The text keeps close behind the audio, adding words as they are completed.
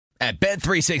At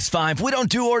Bet365, we don't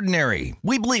do ordinary.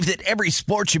 We believe that every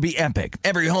sport should be epic.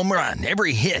 Every home run,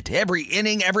 every hit, every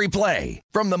inning, every play.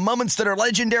 From the moments that are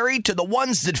legendary to the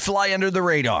ones that fly under the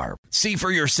radar. See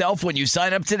for yourself when you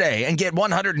sign up today and get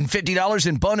 $150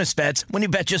 in bonus bets when you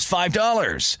bet just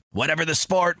 $5. Whatever the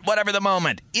sport, whatever the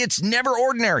moment, it's never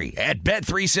ordinary at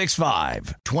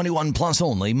Bet365. 21 plus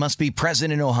only. Must be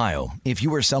present in Ohio. If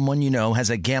you or someone you know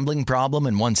has a gambling problem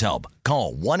and wants help,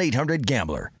 call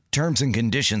 1-800-GAMBLER. Terms and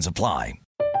conditions apply.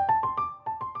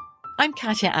 I'm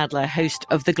Katya Adler, host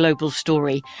of The Global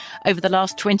Story. Over the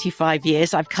last 25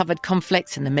 years, I've covered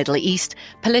conflicts in the Middle East,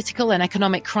 political and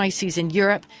economic crises in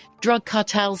Europe, drug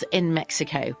cartels in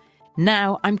Mexico.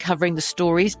 Now I'm covering the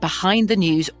stories behind the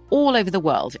news all over the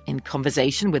world in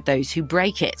conversation with those who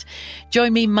break it.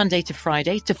 Join me Monday to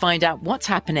Friday to find out what's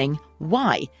happening,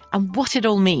 why, and what it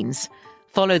all means.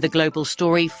 Follow The Global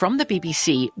Story from the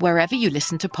BBC wherever you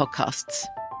listen to podcasts.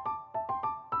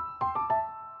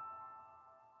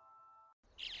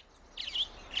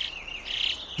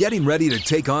 Getting ready to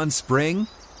take on spring?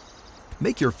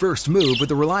 Make your first move with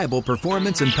the reliable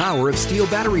performance and power of Steel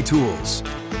battery tools.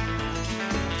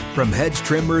 From hedge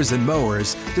trimmers and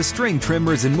mowers to string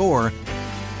trimmers and more,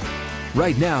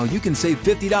 right now you can save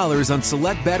 $50 on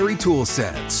select battery tool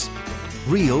sets.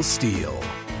 Real Steel.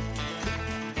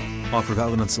 Offer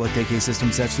valid on select AK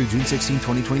system sets through June 16,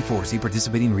 2024. See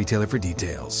participating retailer for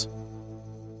details.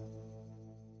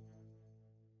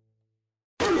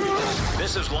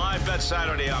 This is Live Bet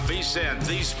Saturday on VSiN,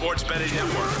 the Sports Betting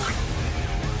Network.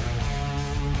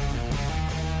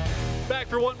 Back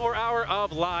for one more hour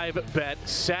of Live Bet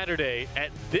Saturday.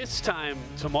 At this time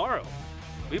tomorrow,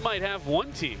 we might have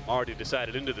one team already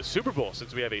decided into the Super Bowl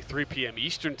since we have a 3 p.m.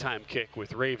 Eastern time kick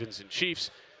with Ravens and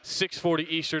Chiefs. 6:40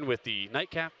 Eastern with the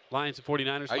nightcap, Lions and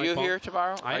 49ers. Are you here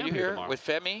tomorrow? I am here tomorrow. With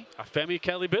Femi? Femi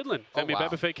Kelly Bidlin. Femi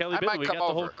Bebefe Kelly Bidlin.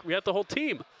 We got the whole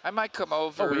team. I might come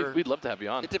over. Oh, we'd love to have you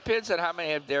on. It depends on how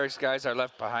many of Derek's guys are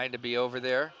left behind to be over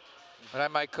there. But I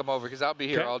might come over because I'll be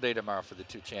here all day tomorrow for the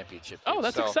 2 championship games. Oh,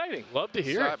 that's exciting. Love to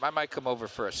hear it. I might come over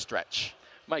for a stretch.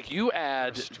 Mike, you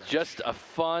add just a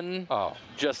fun,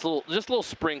 just a little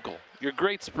sprinkle. Your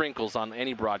great sprinkles on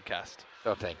any broadcast.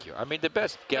 Oh, thank you. I mean, the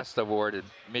Best Guest Award in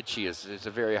Mitchie is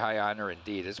a very high honor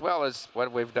indeed, as well as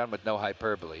what we've done with No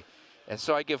Hyperbole. And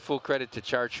so I give full credit to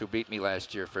Charch, who beat me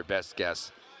last year for Best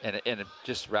Guest, and it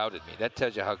just routed me. That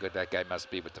tells you how good that guy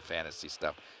must be with the fantasy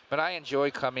stuff. But I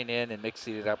enjoy coming in and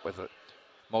mixing it up with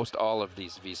most all of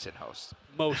these VSiN hosts.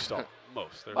 Most. There's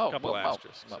a couple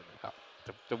asterisks.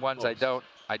 The ones I don't,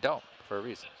 for a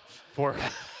reason.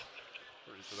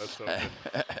 That's so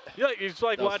good. He's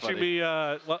like watching me.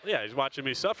 He's watching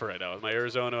me suffer right now with my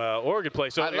Arizona-Oregon play.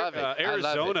 So I love it.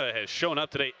 Arizona has shown up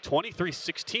today,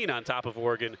 23-16 on top of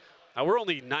Oregon. Now we're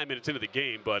only 9 minutes into the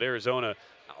game, but Arizona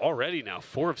already now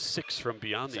 4 of 6 from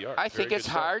beyond the arc. I think it's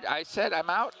hard. I said I'm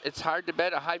out. It's hard to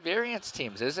bet a high variance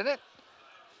teams, isn't it?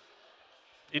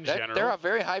 In general, they're a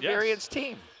very high variance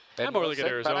team. I'm more looking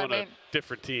at Arizona,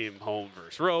 different team, home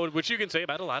versus road, which you can say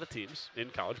about a lot of teams in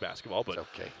college basketball. But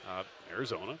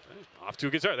Arizona, off to a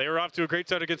good start. They were off to a great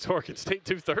start against Oregon State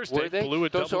Thursday. Blew a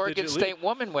Those Oregon State lead.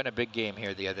 women won a big game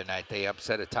here the other night. They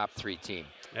upset a top 3 team.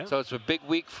 Yeah. So it's a big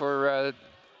week for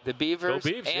the Beavers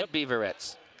and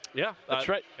Beaverettes. Yeah, that's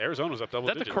right. Arizona's up double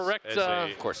digits. Is that the correct?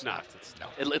 Of course not.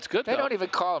 It's good. They don't even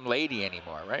call them lady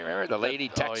anymore, right? Remember the lady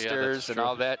texters and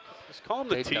all that? Just call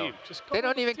them the team. They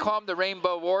don't even call them the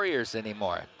Rainbow Warriors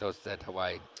anymore. Those that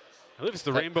Hawaii. I believe it's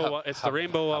the Rainbow. It's the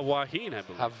Rainbow Wahine, I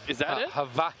believe. Is that it?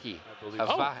 Hawaii.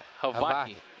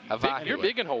 Hawaii. You're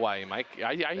big in Hawaii, Mike.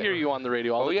 I hear you on the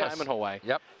radio all the time in Hawaii.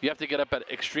 Yep. You have to get up at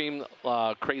extreme,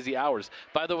 crazy hours.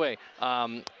 By the way,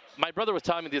 my brother was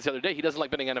telling me this the other day. He doesn't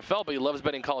like betting NFL, but he loves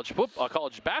betting college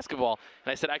basketball.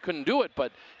 And I said I couldn't do it.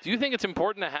 But do you think it's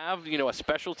important to have a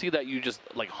specialty that you just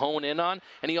hone in on?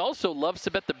 And he also loves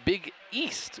to bet the Big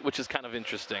East, which is kind of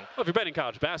interesting. Well, if you're betting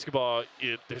college basketball,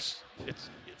 it's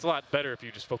a lot better if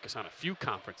you just focus on a few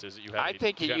conferences that you have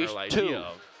a general idea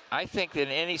of. I think that in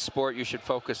any sport you should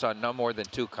focus on no more than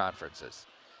 2 conferences.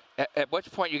 At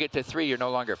which point you get to 3, you're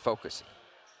no longer focusing.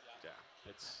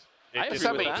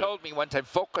 Somebody told me one time,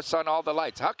 focus on all the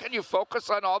lights. How can you focus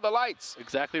on all the lights?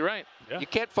 Exactly right. Yeah. You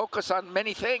can't focus on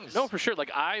many things. No, for sure.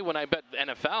 When I bet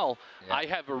NFL, I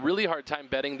have a really hard time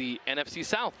betting the NFC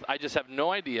South. I just have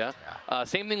no idea. Yeah.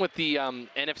 Same thing with the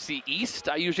NFC East.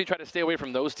 I usually try to stay away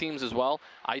from those teams as well.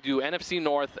 I do NFC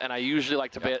North, and I usually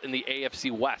like to bet in the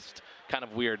AFC West. Kind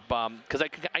of weird, because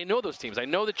I know those teams. I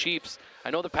know the Chiefs.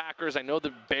 I know the Packers. I know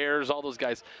the Bears. All those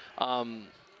guys.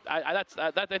 I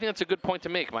think that's a good point to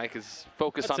make, Mike. Is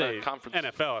focus on a conference.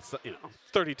 NFL, it's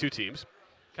 32 teams.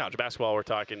 college basketball, we're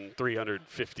talking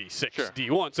 356 Sure.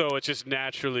 D1. So it's just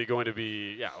naturally going to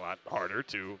be a lot harder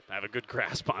to have a good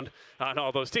grasp on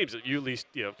all those teams. You at least,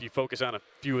 if you focus on a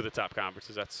few of the top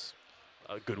conferences, that's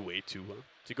a good way to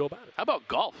go about it. How about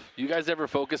golf? You guys ever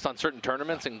focused on certain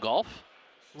tournaments in golf?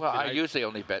 Well, I usually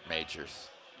only bet majors.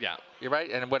 Yeah. You're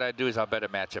right. And what I do is I'll bet a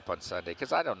matchup on Sunday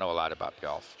because I don't know a lot about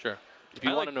golf. Sure. If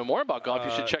you want to know more about golf,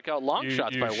 you should check out Long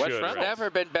Shots by Wes Reynolds. It's never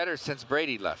been better since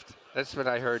Brady left. That's what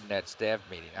I heard in that staff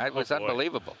meeting. It was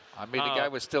unbelievable. I mean, the guy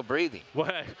was still breathing.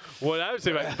 What I would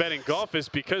say about betting golf is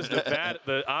because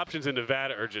the options in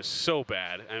Nevada are just so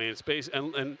bad. I mean, it's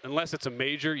unless it's a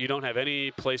major, you don't have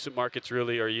any placement markets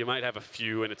really, or you might have a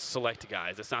few, and it's select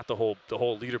guys. It's not the whole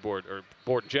leaderboard or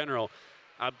board in general.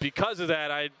 Because of that,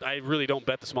 I really don't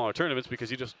bet the smaller tournaments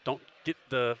because you just don't get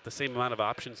the same amount of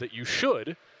options that you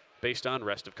should based on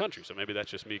rest of country. So maybe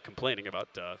that's just me complaining about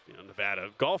Nevada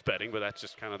golf betting, but that's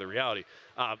just kind of the reality.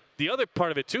 The other part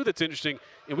of it, too, that's interesting,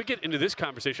 and we get into this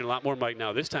conversation a lot more, Mike,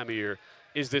 now this time of year,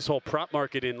 is this whole prop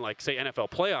market in, like, say, NFL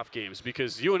playoff games.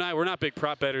 Because you and I, we're not big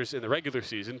prop bettors in the regular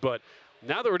season, but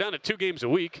now that we're down to 2 games a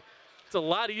week, it's a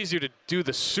lot easier to do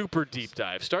the super deep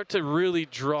dive. Start to really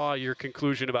draw your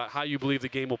conclusion about how you believe the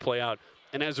game will play out.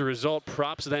 And as a result,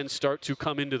 props then start to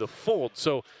come into the fold.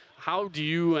 So how do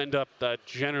you end up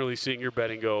generally seeing your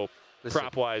betting go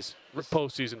prop-wise,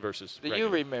 postseason versus regular? Do you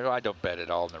remember? I don't bet at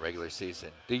all in the regular season.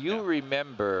 Do you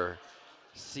remember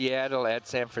Seattle at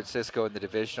San Francisco in the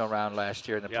divisional round last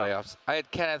year in the playoffs? I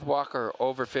had Kenneth Walker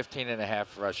over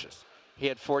 15.5 rushes. He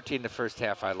had 14 the first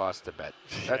half. I lost the bet.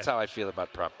 That's how I feel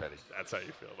about prop betting. That's how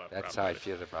you feel about That's how I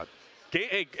feel about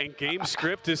and game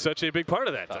script is such a big part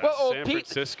of that. Well, San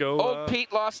Francisco.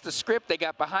 Pete lost the script. They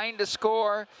got behind the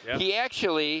score. Yep. He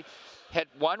actually had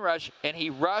 1 rush, and he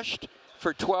rushed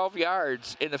for 12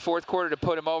 yards in the fourth quarter to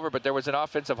put him over, but there was an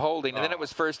offensive holding, and then it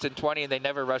was 1st and 20, and they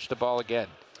never rushed the ball again.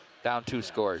 Down 2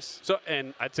 scores. So,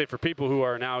 and I'd say for people who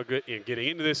are now getting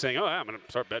into this, saying, I'm going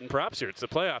to start betting props here. It's the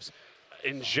playoffs.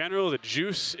 In general, the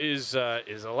juice is a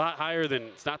lot higher than,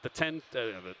 it's not the 10,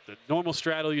 the normal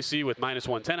straddle you see with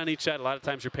 -110 on each side. A lot of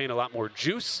times you're paying a lot more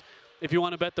juice if you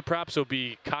want to bet the prop, so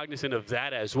be cognizant of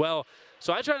that as well.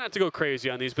 So I try not to go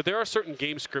crazy on these, but there are certain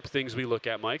game script things we look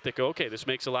at, Mike, that go, okay, this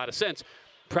makes a lot of sense.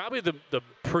 Probably the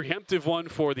preemptive one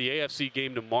for the AFC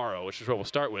game tomorrow, which is what we'll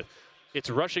start with. It's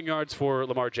rushing yards for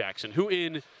Lamar Jackson, who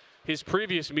in his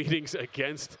previous meetings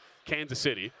against Kansas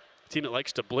City, a team that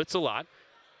likes to blitz a lot,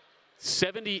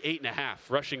 78.5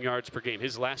 rushing yards per game.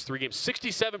 His last 3 games,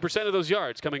 67% of those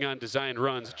yards coming on designed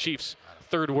runs. Chiefs,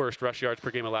 3rd worst rush yards per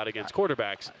game allowed against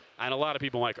quarterbacks. And a lot of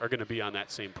people, Mike, are going to be on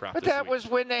that same prop. But that was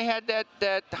when they had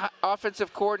that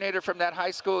offensive coordinator from that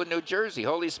high school in New Jersey,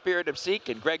 Holy Spirit of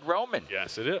Seekin, Greg Roman.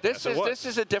 Yes, it is. This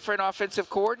is a different offensive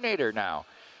coordinator now.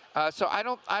 So I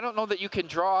don't know that you can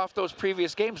draw off those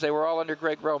previous games. They were all under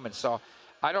Greg Roman. So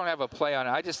I don't have a play on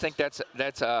it. I just think that's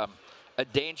a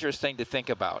dangerous thing to think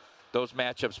about, those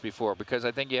matchups before, because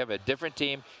I think you have a different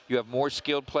team. You have more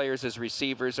skilled players as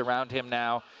receivers around him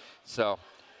now. So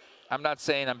I'm not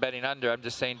saying I'm betting under. I'm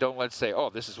just saying let's say,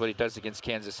 this is what he does against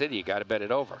Kansas City. You got to bet it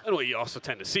over. And what you also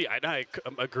tend to see, I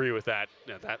agree with that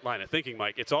line of thinking,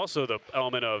 Mike. It's also the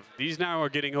element of these now are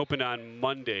getting opened on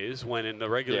Mondays, when in the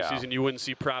regular season you wouldn't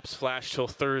see props flash till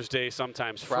Thursday,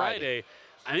 sometimes Friday.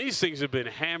 And these things have been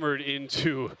hammered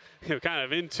into, kind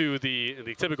of into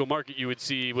the typical market you would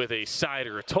see with a side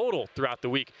or a total throughout the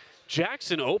week.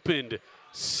 Jackson opened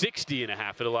 60.5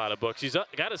 at a lot of books. He's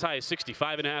got as high as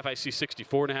 65.5. I see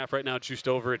 64.5 right now, juiced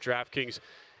over at DraftKings.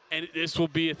 And this will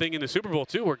be a thing in the Super Bowl,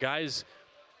 too, where guys,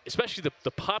 especially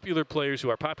the popular players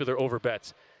who are popular over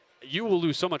bets, you will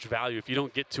lose so much value if you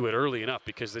don't get to it early enough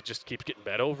because it just keeps getting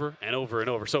bet over and over and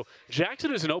over. So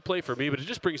Jackson is an O play for me, but it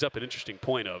just brings up an interesting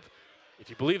point of, if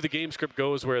you believe the game script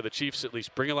goes where the Chiefs at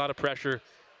least bring a lot of pressure,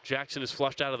 Jackson is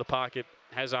flushed out of the pocket,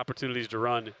 has opportunities to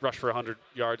rush for 100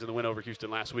 yards in the win over Houston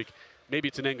last week. Maybe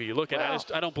it's an angle you look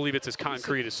at. I don't believe it's as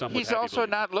concrete as some would have you also believe.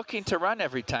 not looking to run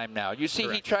every time now. You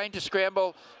see he trying to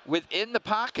scramble within the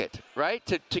pocket, right,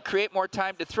 to create more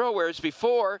time to throw, whereas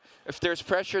before, if there's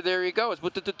pressure, there he goes,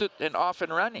 and off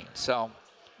and running. So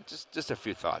just a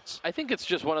few thoughts. I think it's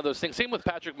just one of those things. Same with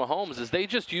Patrick Mahomes, is they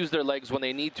just use their legs when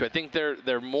they need to. I think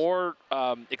they're more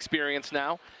experienced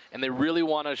now, and they really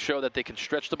want to show that they can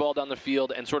stretch the ball down the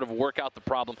field and sort of work out the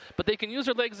problem. But they can use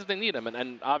their legs if they need them.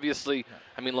 And obviously,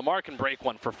 I mean, Lamar can break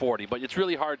one for 40, but it's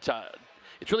really hard to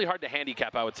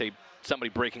handicap, I would say, somebody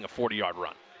breaking a 40-yard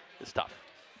run. It's tough.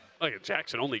 Look at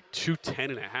Jackson, only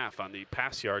 210.5 on the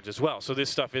pass yards as well. So this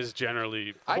stuff is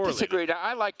generally correlated. I disagree.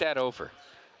 I like that over.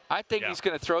 I think he's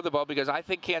going to throw the ball because I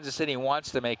think Kansas City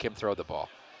wants to make him throw the ball.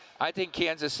 I think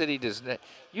Kansas City does.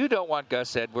 You don't want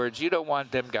Gus Edwards. You don't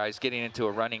want them guys getting into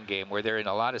a running game where they're in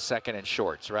a lot of second and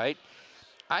shorts, right?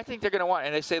 I think they're going to want,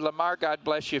 and they say, Lamar, God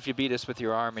bless you if you beat us with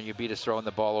your arm and you beat us throwing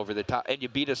the ball over the top and you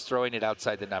beat us throwing it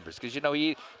outside the numbers. Because,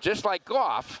 he, just like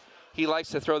Goff, he likes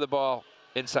to throw the ball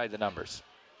inside the numbers.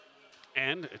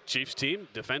 And Chiefs team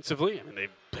defensively,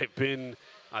 they've been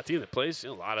a team that plays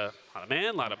a lot of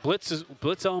man, a lot of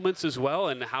blitz elements as well.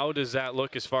 And how does that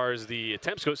look as far as the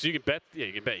attempts go? So you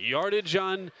can bet yardage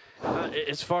on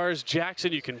as far as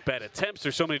Jackson. You can bet attempts.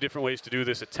 There's so many different ways to do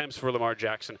this. Attempts for Lamar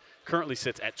Jackson currently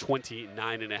sits at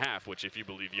 29.5, which, if you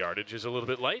believe yardage is a little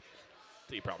bit light,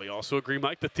 you probably also agree,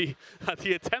 Mike, that the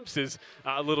attempts is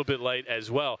a little bit light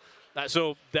as well.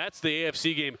 So that's the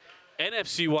AFC game.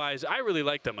 NFC-wise, I really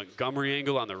like the Montgomery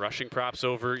angle on the rushing props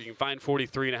over. You can find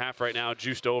 43.5 right now,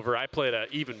 juiced over. I played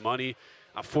even money,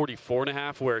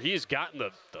 44.5, where he's gotten the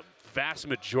vast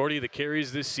majority of the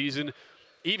carries this season,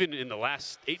 even in the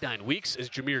last 8-9 weeks, as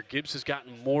Jahmyr Gibbs has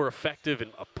gotten more effective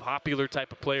and a popular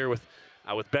type of player with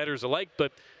bettors alike.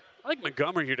 But I like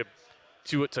Montgomery here to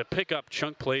pick up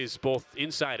chunk plays both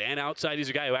inside and outside. He's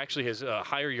a guy who actually has a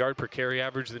higher yard per carry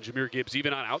average than Jahmyr Gibbs,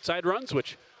 even on outside runs,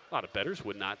 which a lot of bettors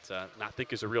would not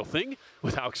think is a real thing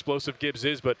with how explosive Gibbs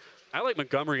is. But I like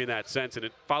Montgomery in that sense, and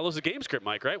it follows the game script,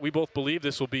 Mike, right? We both believe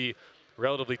this will be a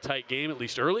relatively tight game, at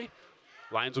least early.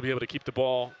 Lions will be able to keep the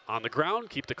ball on the ground,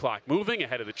 keep the clock moving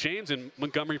ahead of the chains, and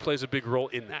Montgomery plays a big role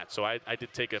in that. So I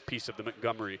did take a piece of the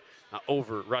Montgomery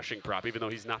over rushing prop, even though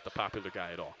he's not the popular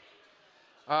guy at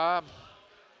all.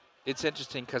 It's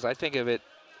interesting because I think of it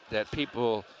that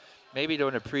people maybe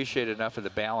don't appreciate enough of the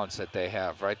balance that they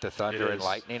have, right? The Thunder and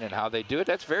Lightning and how they do it.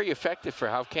 That's very effective for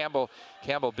how Campbell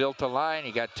built the line.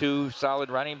 He got 2 solid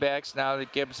running backs. Now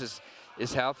that Gibbs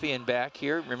is healthy and back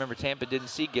here. Remember, Tampa didn't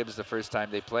see Gibbs the first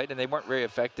time they played, and they weren't very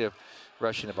effective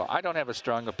rushing the ball. I don't have a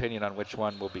strong opinion on which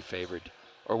one will be favored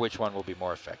or which one will be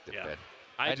more effective, Ben.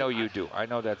 I know you do. I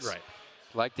know that's right.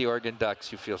 Like the Oregon Ducks,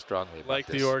 you feel strongly about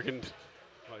this.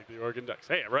 Like the Oregon Ducks.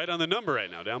 Hey, right on the number right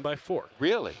now, down by 4.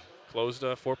 Really? Closed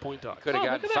a 4-point dog. Could have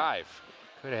gotten 5.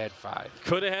 Could have had 5.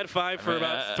 Could have had 5 for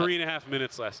about 3.5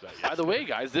 minutes last night. By the way,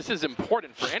 guys, this is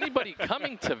important for anybody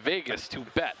coming to Vegas to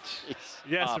bet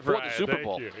for the Super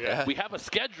Bowl. Yeah. We have a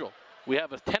schedule. We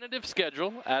have a tentative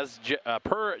schedule as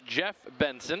per Jeff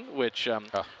Benson, which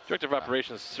Director of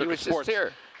Operations, Circus Sports.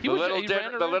 He was just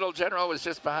here. The little general was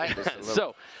just behind us.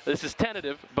 So this is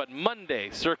tentative, but Monday,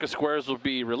 Circus Squares will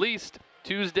be released.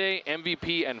 Tuesday,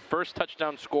 MVP and first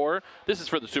touchdown scorer. This is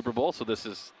for the Super Bowl, so this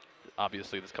is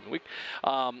obviously this coming week.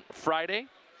 Friday,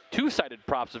 2-sided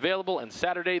props available, and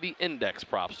Saturday, the index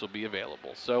props will be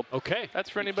available. So that's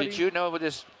for anybody. Did you know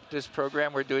this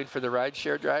program we're doing for the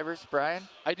rideshare drivers, Brian?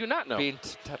 I do not know. Being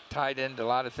tied into a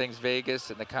lot of things,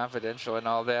 Vegas and the confidential and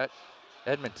all that.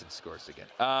 Edmonton scores again.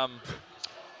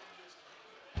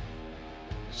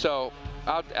 So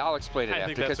I'll explain it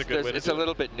after because it's a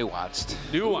little bit nuanced.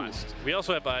 We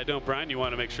also have, I know, Brian, you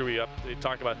want to make sure we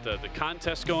talk about the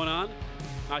contest going on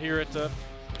out here at Circa.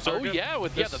 Oh, yeah,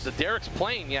 the Derek's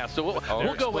plane, yeah. So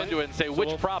we'll go into it and say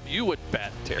which prop you would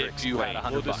bet if you had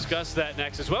 $100. We'll discuss that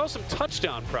next, as well as some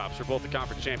touchdown props for both the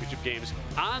conference championship games.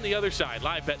 On the other side,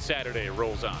 Live Bet Saturday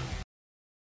rolls on.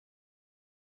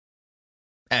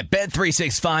 At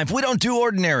Bet365, we don't do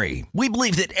ordinary. We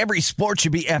believe that every sport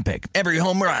should be epic. Every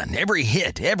home run, every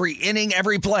hit, every inning,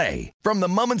 every play. From the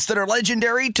moments that are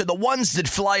legendary to the ones that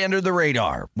fly under the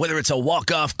radar. Whether it's a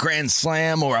walk-off grand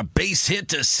slam or a base hit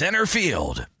to center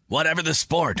field. Whatever the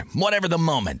sport, whatever the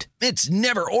moment. It's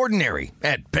never ordinary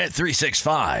at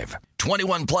Bet365.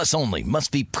 21 plus only. Must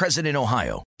be present in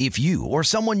Ohio. If you or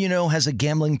someone you know has a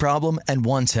gambling problem and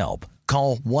wants help,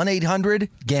 call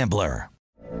 1-800-GAMBLER.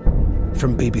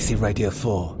 From BBC Radio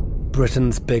 4,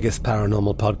 Britain's biggest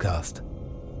paranormal podcast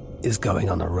is going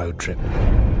on a road trip.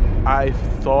 I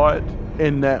thought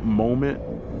in that moment,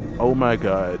 oh my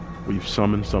God, we've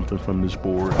summoned something from this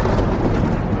board.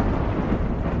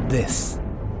 This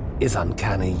is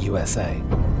Uncanny USA.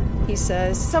 He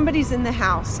says, somebody's in the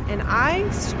house, and I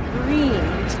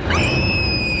screamed.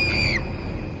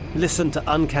 Listen to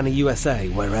Uncanny USA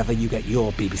wherever you get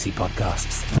your BBC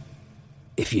podcasts,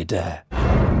 if you dare.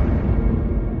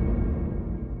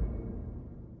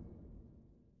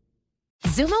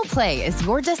 Xumo Play is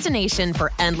your destination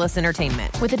for endless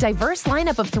entertainment. With a diverse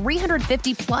lineup of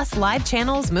 350-plus live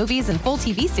channels, movies, and full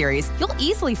TV series, you'll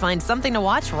easily find something to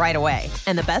watch right away.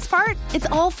 And the best part? It's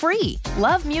all free.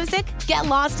 Love music? Get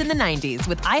lost in the 90s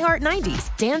with iHeart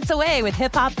 90s, dance away with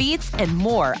hip-hop beats, and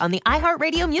more on the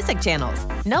iHeartRadio music channels.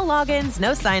 No logins,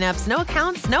 no signups, no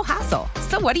accounts, no hassle.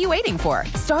 So what are you waiting for?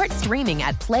 Start streaming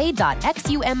at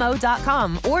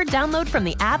play.xumo.com or download from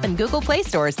the app and Google Play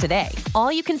stores today.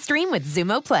 All you can stream with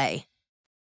Xumo Play.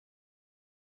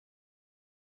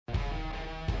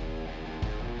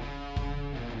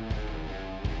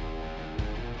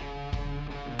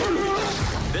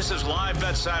 This is Live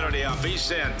Bet Saturday on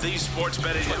VSiN, the Sports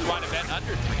Betting Network. Bet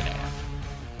under 3.5.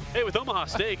 Hey, with Omaha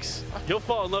Steaks, you'll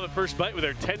fall in love at first bite with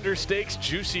their tender steaks,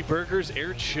 juicy burgers,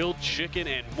 air-chilled chicken,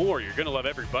 and more. You're going to love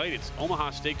every bite. It's Omaha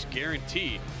Steaks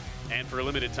guarantee. And for a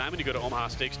limited time, when you go to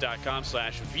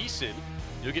omahasteaks.com/VSiN,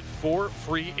 you'll get 4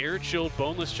 free air-chilled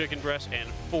boneless chicken breasts and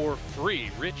 4 free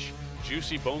rich,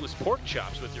 juicy boneless pork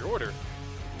chops with your order.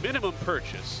 Minimum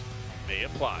purchase may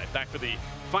apply. Back for the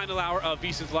final hour of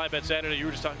VSiN's Live Bet Saturday. You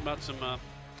were just talking about some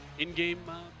in-game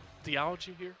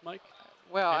theology here, Mike?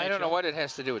 Well, NHL? I don't know what it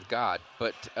has to do with God,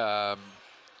 but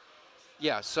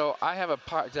yeah. So I have a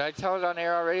did I tell it on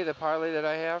air already? The parlay that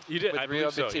I have. You did. With I Rio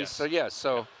believe so. Batista. Yes.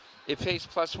 So yeah. So it pays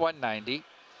plus 190.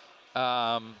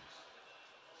 I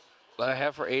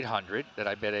have for 800 that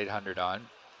I bet 800 on,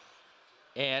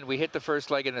 and we hit the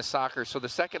first leg in the soccer. So the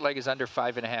second leg is under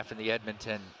 5.5 in the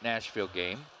Edmonton-Nashville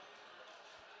game.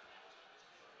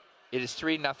 It is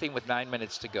 3-0 with 9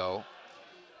 minutes to go.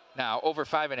 Now, over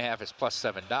 5.5 is plus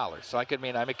 $7. So I could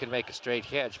make a straight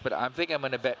hedge, but I'm thinking I'm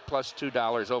going to bet plus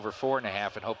 $2 over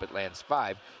 4.5 and hope it lands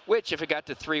 5, which if it got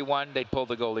to 3-1, they'd pull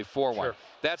the goalie 4-1. Sure.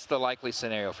 That's the likely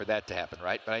scenario for that to happen,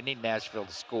 right? But I need Nashville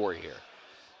to score here.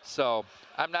 So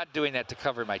I'm not doing that to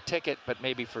cover my ticket, but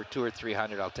maybe for $200 or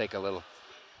 $300, I'll take a little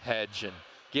hedge and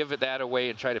give it that away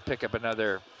and try to pick up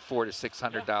another $400 to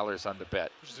 $600 on the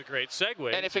bet. Which is a great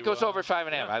segue. And if it goes over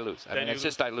 5.5, I lose. I mean, it's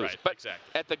just I lose. Right, but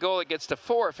exactly. at the goal, it gets to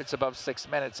 4. If it's above 6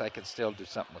 minutes, I can still do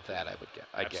something with that. I get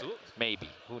Absolutely. maybe.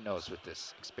 Who knows with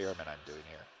this experiment I'm doing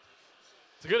here?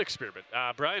 It's a good experiment.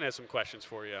 Brian has some questions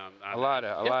for you. A lot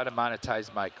of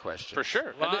monetized Mike questions. For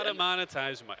sure. A lot of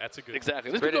monetized Mike. That's a good Exactly.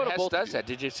 one. This could go Britton to Hess both of does you. that.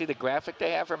 Did you see the graphic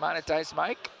they have for monetized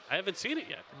Mike? I haven't seen it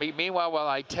yet. Meanwhile, while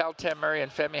I tell Tim Murray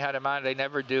and Femi how to monetize, they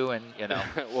never do. And,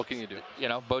 What can you do?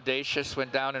 Bodacious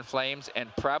went down in flames,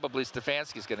 and probably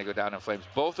Stefanski's going to go down in flames.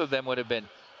 Both of them would have been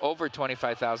over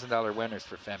 $25,000 winners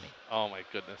for Femi. Oh, my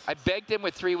goodness. I begged him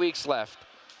with 3 weeks left.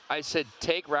 I said,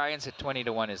 take Ryan's at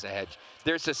 20-1 as a hedge.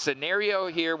 There's a scenario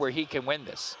here where he can win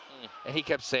this. And he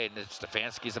kept saying that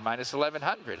Stefanski's a minus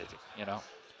 1,100,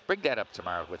 Bring that up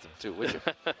tomorrow with him, too, would you?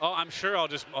 Oh, I'm sure I'll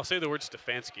say the word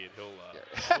Stefanski, and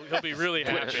he'll be really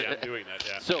happy I'm doing that,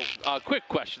 yeah. So, quick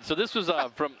question. So this was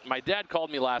from my dad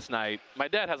called me last night. My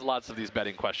dad has lots of these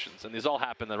betting questions, and these all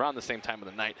happen around the same time of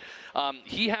the night.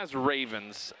 He has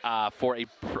Ravens for a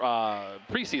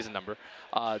preseason number,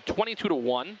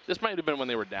 22-1. This might have been when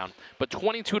they were down, but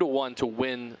 22-1 to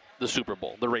win the Super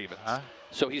Bowl, the Ravens.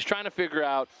 So he's trying to figure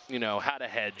out, how to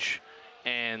hedge.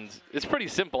 And it's pretty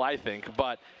simple, I think.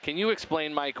 But can you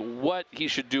explain, Mike, what he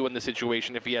should do in this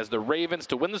situation if he has the Ravens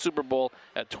to win the Super Bowl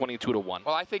at 22-1?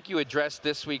 Well, I think you addressed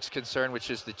this week's concern, which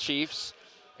is the Chiefs.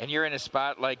 And you're in a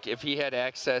spot like if he had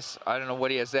access, I don't know what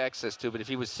he has access to, but if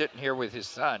he was sitting here with his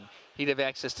son, he'd have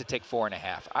access to take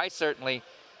 4.5. I certainly,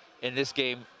 in this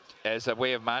game, as a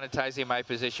way of monetizing my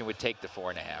position, would take the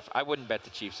 4.5. I wouldn't bet the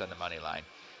Chiefs on the money line.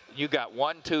 You got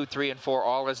 1, 2, 3, and 4,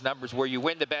 all as numbers where you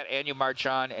win the bet and you march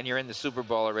on, and you're in the Super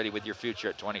Bowl already with your future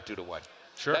at 22-1.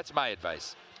 Sure. That's my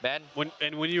advice. Ben? When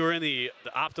you were in the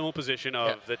optimal position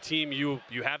of the team you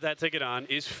have that ticket on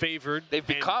is favored. They've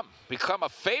become a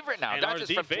favorite now, not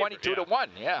just from 22-1.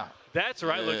 Yeah. That's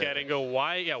where I look at it and go,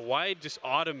 why just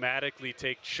automatically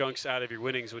take chunks out of your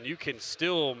winnings when you can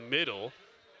still middle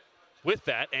with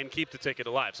that and keep the ticket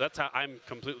alive? So that's how I'm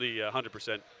completely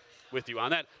 100% with you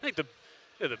on that. I think the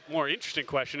more interesting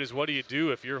question is, what do you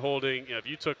do if you're holding, if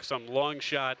you took some long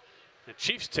shot at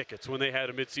Chiefs tickets when they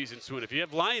had a midseason swing? If you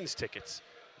have Lions tickets,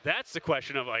 that's the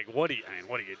question of what do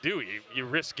you do? You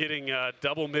risk getting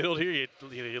double middled here.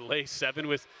 You lay 7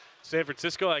 with San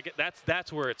Francisco.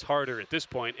 That's where it's harder at this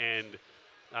point. And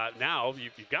now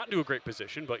you've gotten to a great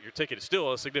position, but your ticket is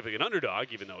still a significant underdog,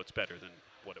 even though it's better than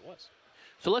what it was.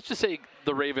 So let's just say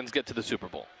the Ravens get to the Super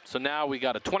Bowl. So now we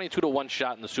got a 22-1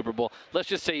 shot in the Super Bowl. Let's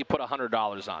just say you put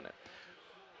 $100 on it.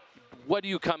 What do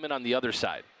you come in on the other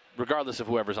side, regardless of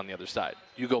whoever's on the other side?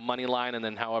 You go money line and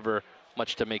then however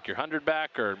much to make your 100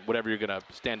 back, or whatever you're going to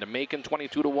stand to make in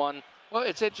 22-1? Well,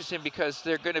 it's interesting because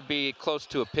they're going to be close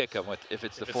to a pick-em if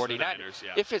it's the 49ers.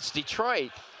 Yeah. If it's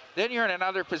Detroit, then you're in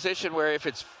another position where if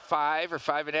it's 5 or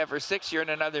 5.5 or 6, you're in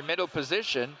another middle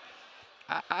position.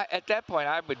 At that point,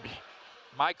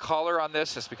 my color on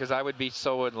this is because I would be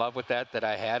so in love with that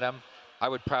I had them. I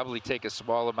would probably take a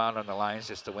small amount on the Lions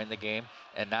just to win the game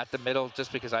and not the middle,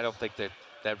 just because I don't think that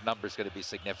that number's going to be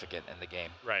significant in the game.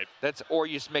 Right. Or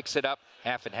you just mix it up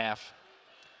half and half.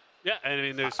 Yeah, I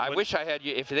mean, I wish I had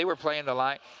you. If they were playing the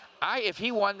line, if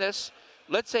he won this,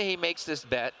 let's say he makes this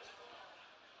bet,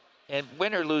 and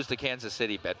win or lose the Kansas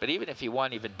City bet, but even if he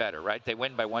won, even better, right? They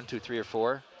win by 1, 2, 3, or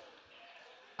 4.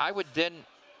 I would then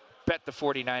bet the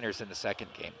 49ers in the second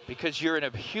game because you're in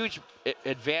a huge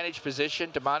advantage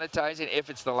position to monetizing if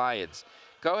it's the Lions.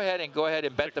 Go ahead and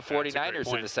bet the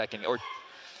 49ers in the second, or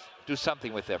do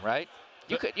something with them, right?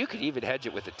 You could even hedge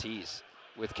it with the tease,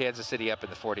 with Kansas City up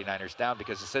and the 49ers down,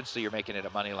 because essentially you're making it a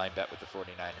money line bet with the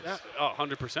 49ers. Yeah. Oh,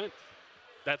 100%.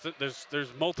 That's it.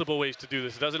 There's multiple ways to do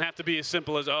this. It doesn't have to be as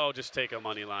simple as just take a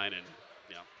money line and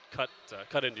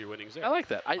cut into your winnings there. I like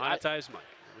that. Monetize money.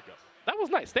 Here we go. That was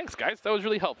nice. Thanks, guys. That was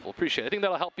really helpful. Appreciate it. I think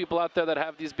that'll help people out there that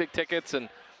have these big tickets, and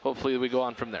hopefully we go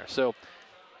on from there. So,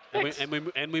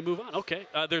 and we move on. Okay.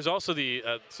 There's also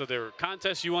so there were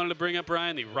contests you wanted to bring up,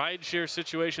 Brian. The rideshare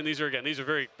situation. These are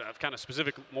very kind of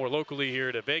specific, more locally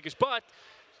here to Vegas, but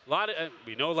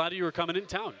we know a lot of you are coming in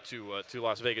town to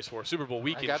Las Vegas for Super Bowl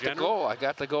week in general. I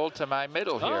got the goal to my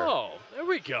middle here. Oh, there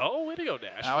we go. Way to go,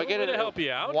 Nashville. Now I get to help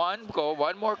you out. One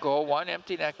more goal, one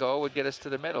empty net goal would get us to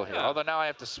the middle here. Although now I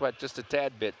have to sweat just a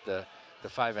tad bit the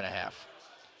 5.5.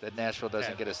 That Nashville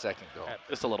doesn't get a second goal.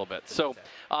 Just a little bit. So,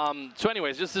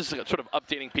 anyways, just this is sort of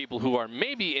updating people who are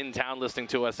maybe in town listening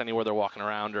to us anywhere they're walking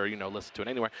around, or listen to it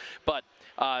anywhere. But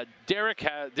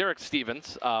Derek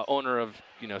Stevens, owner of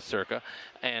Circa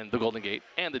and the Golden Gate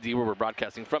and the D where we're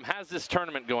broadcasting from, has this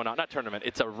tournament going on. Not tournament,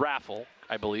 it's a raffle,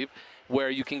 I believe, where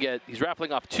you can he's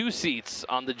raffling off 2 seats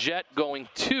on the jet going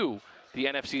to the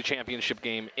NFC Championship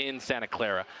game in Santa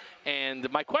Clara. And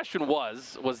my question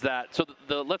was that, so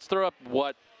let's throw up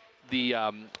what the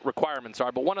requirements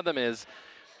are, but one of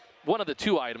the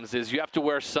 2 items is you have to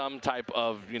wear some type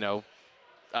of, your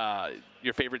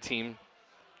favorite team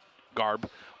garb,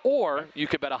 or you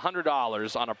could bet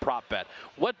 $100 on a prop bet.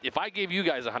 What if I gave you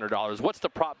guys $100? What's the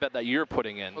prop bet that you're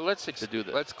putting in to do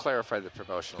this? Let's clarify the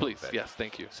promotion. Please, yes,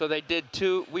 thank you. So they did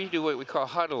we do what we call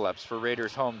huddle-ups for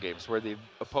Raiders home games, where the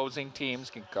opposing teams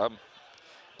can come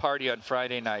party on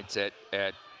Friday nights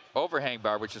at Overhang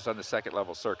Bar, which is on the second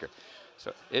level circuit.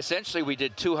 So essentially we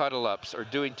did 2 huddle-ups, or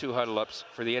doing 2 huddle-ups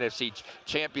for the NFC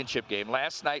Championship game.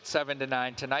 Last night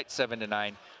 7-9, tonight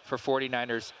 7-9 for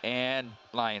 49ers and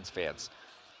Lions fans.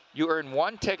 You earn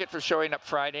 1 ticket for showing up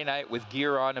Friday night with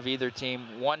gear on of either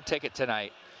team, 1 ticket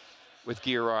tonight with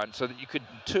gear on, so that you could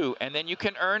 2, and then you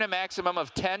can earn a maximum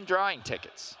of 10 drawing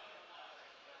tickets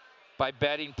by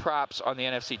betting props on the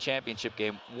NFC Championship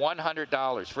game.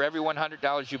 $100. For every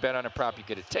 $100 you bet on a prop, you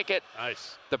get a ticket.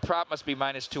 Nice. The prop must be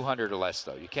minus 200 or less,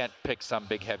 though. You can't pick some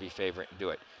big, heavy favorite and do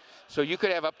it. So you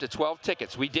could have up to 12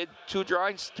 tickets. We did 3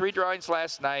 drawings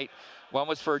last night. One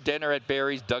was for dinner at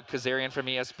Barry's. Doug Kazarian from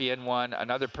ESPN won.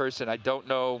 Another person, I don't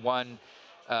know, won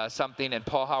something, and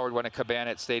Paul Howard won a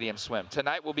cabana at Stadium Swim.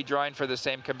 Tonight we'll be drawing for the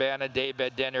same cabana, day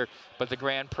bed, dinner, but the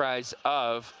grand prize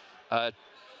of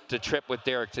the trip with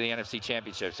Derek to the NFC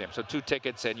Championship game. So 2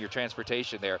 tickets and your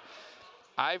transportation there.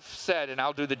 I've said, and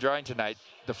I'll do the drawing tonight,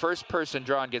 the first person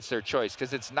drawn gets their choice,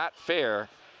 because it's not fair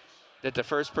that the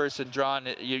first person drawn,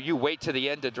 you wait to the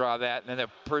end to draw that, and then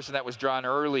the person that was drawn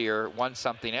earlier won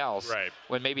something else. Right.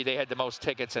 When maybe they had the most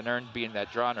tickets and earned being that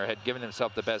drawn, or had given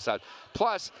themselves the best out.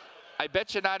 Plus, I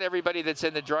bet you not everybody that's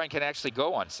in the drawing can actually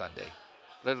go on Sunday.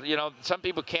 Some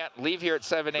people can't leave here at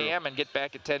 7 a.m. and get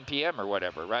back at 10 p.m. or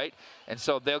whatever, right? And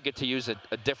so they'll get to use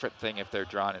a different thing if they're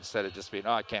drawn, instead of just being,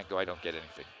 I can't go, I don't get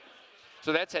anything.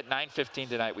 So that's at 9:15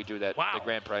 tonight. We do that. Wow. The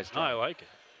grand prize draw. I like it.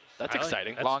 That's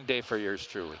exciting. Long day for yours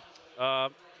truly.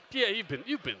 Yeah, you've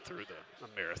been through the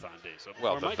marathon days. So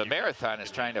well, the marathon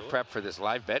is trying to prep for this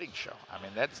live betting show. I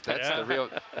mean, that's the real.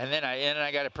 And then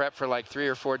I got to prep for like 3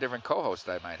 or 4 different co-hosts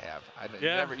I might have.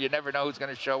 You never know who's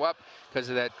going to show up because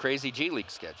of that crazy G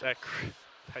League schedule.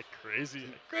 That crazy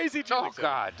G League. Oh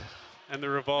God! And the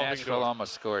revolving. Nashville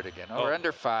almost scored again. We're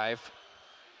under 5.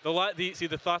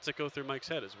 The thoughts that go through Mike's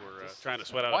head as we're trying to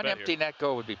sweat out one a bet empty here. net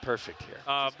goal would be perfect here.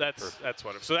 That's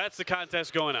wonderful. So that's the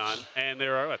contest going on, and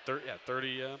there are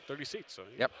 30 seats. So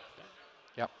yep.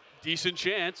 Decent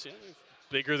chance. Yeah,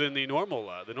 bigger than the normal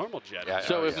jet. Yeah,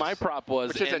 so if my prop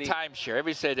was, which is a timeshare.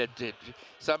 Everybody said that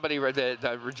somebody read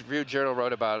the Review Journal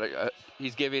wrote about it.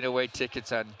 He's giving away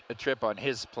tickets on a trip on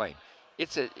his plane.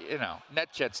 It's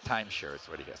NetJet's timeshare is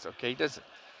what he has. Okay, he doesn't.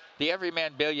 The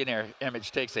everyman billionaire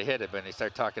image takes a hit when they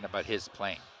start talking about his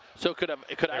plane. So could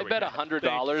I bet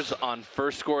 $100 on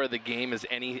first score of the game as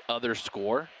any other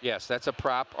score? Yes, that's a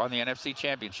prop on the NFC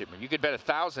Championship. You could bet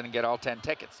 1,000 and get all 10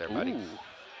 tickets there, buddy. Ooh.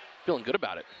 Feeling good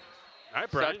about it. All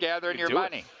right, Brian. Start gathering your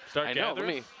money. Start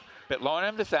gathering. But loan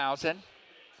him the 1,000.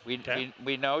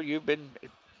 We know you've been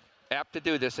apt to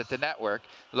do this at the network.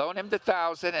 Loan him the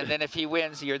 $1,000, and then if he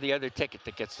wins, you're the other ticket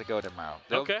that gets to go tomorrow.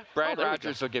 Okay. Brian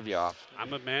Rogers will give you off.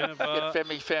 I'm a man of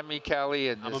Femi Kelly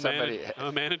and somebody. I'm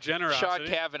a man of generosity. Sean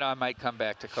Cavanaugh might come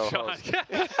back to co-host.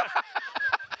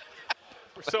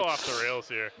 We're so off the rails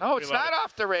here. No, it's not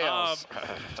off the rails.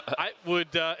 I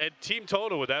would at team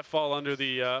total, would that fall under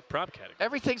the prop category?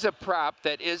 Everything's a prop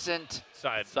that isn't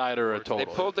side or a total. They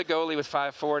pulled the goalie with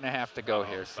 4.5 to go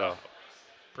here. So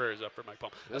prayers up for Mike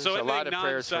Palm. There's so a lot of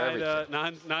prayers for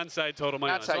everything. Non-side total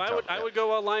money. Non-side so total, I would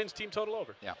go Lions team total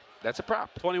over. Yeah, that's a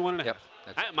prop. 21.5. Yep.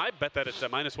 I might bet that it's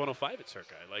at -105 at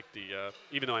Circa. I like the,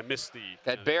 even though I missed the.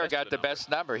 That Bear got the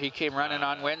best number. He came running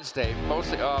on Wednesday.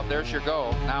 Mostly, oh, there's your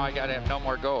goal. Now I got to have no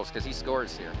more goals because he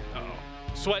scores here.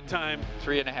 Sweat time.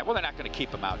 3.5. Well, they're not going to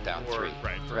keep him out down 3.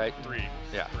 Right. 3.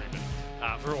 Yeah. 3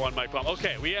 minutes. For one, Mike Palm.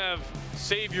 Okay, we have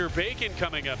Save Your Bacon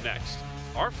coming up next.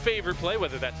 Our favorite play,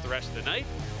 whether that's the rest of the night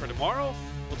or tomorrow,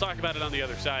 we'll talk about it on the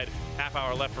other side. Half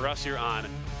hour left for us here on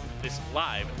this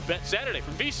live Bet Saturday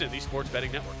from VSiN, the Sports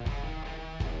Betting Network.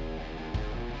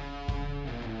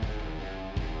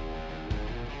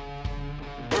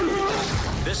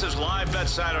 This is Live Bet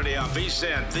Saturday on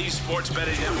VSiN, the Sports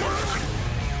Betting Network.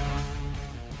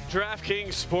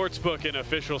 DraftKings Sportsbook, an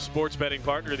official sports betting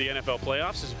partner of the NFL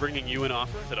playoffs, is bringing you an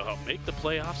offer that'll help make the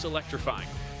playoffs electrifying.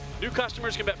 New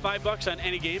customers can bet $5 on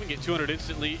any game and get $200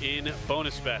 instantly in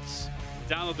bonus bets.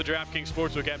 Download the DraftKings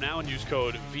Sportsbook app now and use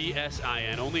code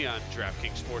VSIN only on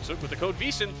DraftKings Sportsbook. With the code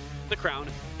VSiN, the crown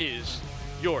is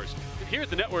yours. Here at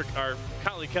the network, our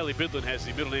colleague Kelly Bidlin has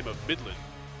the middle name of Midland,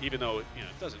 even though it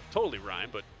doesn't totally rhyme,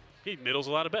 but he middles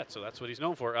a lot of bets, so that's what he's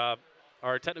known for.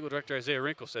 Our technical director, Isaiah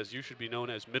Wrinkle, says you should be known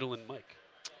as Middle and Mike.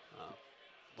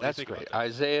 That's great.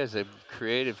 Isaiah's a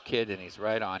creative kid, and he's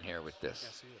right on here with this.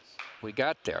 Yes, he is. We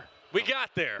got there. We got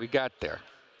there. We got there.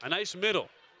 A nice middle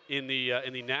in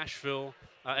the Nashville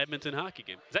Edmonton hockey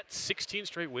game. Is that 16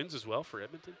 straight wins as well for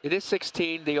Edmonton? It is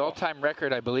 16. The all-time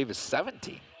record, I believe, is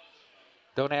 17.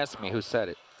 Don't ask me who said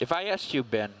it. If I asked you,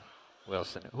 Ben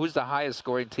Wilson, who's the highest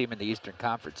scoring team in the Eastern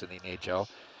Conference in the NHL,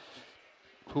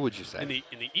 who would you say? In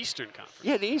the Eastern Conference?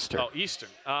 Yeah, the Eastern. Oh, Eastern.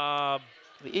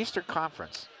 The Eastern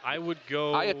Conference. I would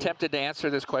go. I attempted to answer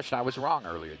this question. I was wrong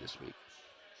earlier this week.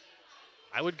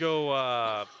 I would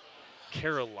go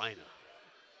Carolina.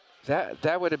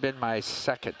 That would have been my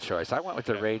second choice. I went with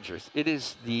the Rangers. It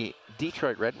is the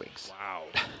Detroit Red Wings. Wow.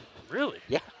 Really?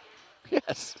 Yeah.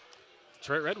 Yes.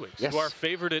 Detroit Red Wings, yes. who are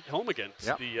favored at home against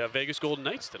the Vegas Golden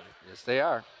Knights tonight. Yes, they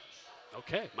are.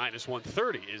 Okay,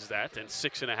 -130 is that, and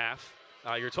 6.5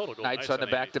 your total. Golden Knights on the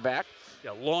back-to-back.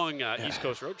 Yeah, long East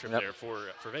Coast road trip there for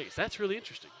Vegas. That's really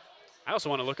interesting. I also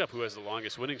want to look up who has the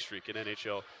longest winning streak in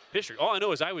NHL history. All I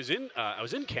know is I was in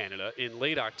Canada in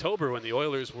late October when the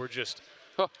Oilers were just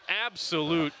an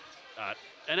absolute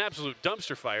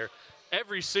dumpster fire.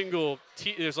 Every single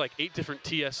there's like 8 different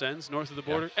TSNs north of the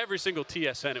border. Yeah. Every single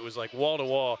TSN, it was like wall to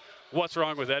wall. What's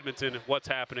wrong with Edmonton? What's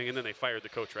happening? And then they fired the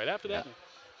coach right after that. And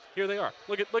here they are.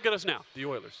 Look at us now, the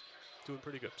Oilers, doing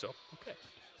pretty good. So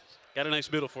got a nice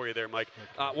middle for you there, Mike.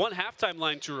 One halftime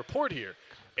line to report here: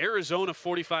 Arizona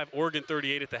 45, Oregon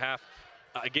 38 at the half.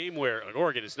 A game where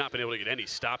Oregon has not been able to get any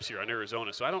stops here on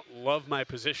Arizona. So I don't love my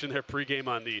position there pregame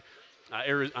on the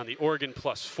Oregon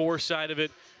 +4 side of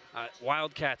it.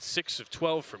 Wildcats 6 of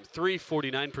 12 from 3,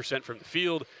 49% from the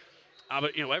field.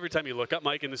 But every time you look up,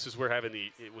 Mike, and this is where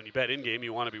when you bet in game,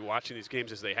 you want to be watching these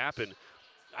games as they happen.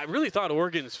 I really thought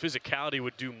Oregon's physicality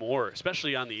would do more,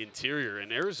 especially on the interior.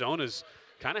 And Arizona's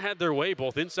kind of had their way,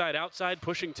 both inside, outside,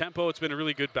 pushing tempo. It's been a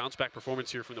really good bounce-back performance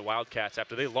here from the Wildcats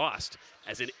after they lost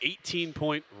as an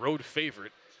 18-point road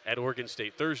favorite at Oregon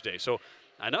State Thursday. So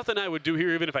nothing I would do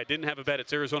here, even if I didn't have a bet.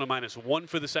 It's Arizona -1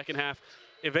 for the second half.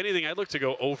 If anything, I'd look to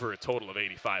go over a total of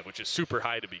 85, which is super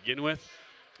high to begin with.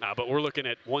 But we're looking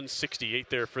at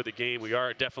 168 there for the game. We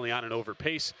are definitely on an over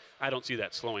pace. I don't see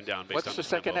that slowing down based on What's the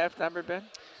second half number, Ben?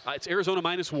 It's Arizona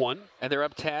 -1. And they're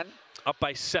up 10? Up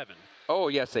by 7. Oh,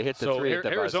 yes, they hit the 3 at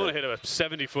the Arizona buzzer. hit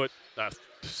a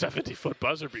 70-foot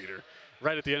buzzer beater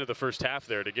right at the end of the first half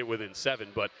there to get within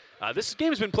 7. But this game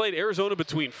has been played Arizona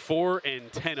between 4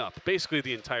 and 10 up, basically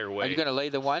the entire way. Are you going to lay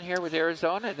the 1 here with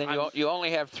Arizona? And then you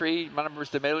only have 3 numbers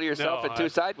to middle yourself and 2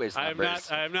 sideways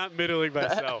numbers. I'm not middling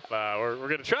myself. We're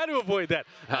going to try to avoid that.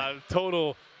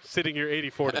 Total sitting here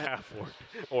 84.5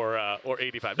 or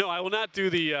 85. No, I will not do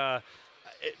the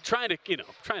trying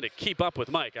to keep up with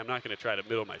Mike. I'm not going to try to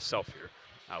middle myself here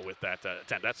with that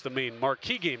attempt. That's the main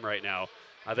marquee game right now.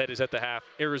 That is at the half.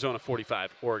 Arizona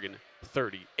 45, Oregon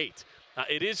 38.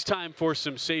 It is time for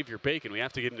some Save Your Bacon. We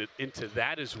have to get into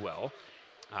that as well.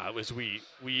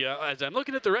 As I'm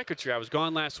looking at the records here, I was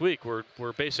gone last week.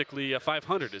 We're basically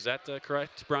 500. Is that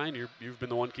correct, Brian? You've been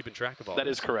the one keeping track of all. That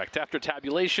is correct. After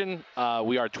tabulation,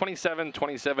 we are 27,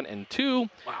 27, and 2.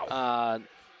 Wow.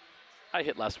 I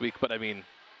hit last week, but I mean,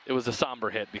 it was a somber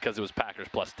hit because it was Packers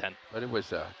plus 10. But it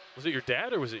was Was it your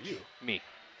dad or was it you? Me.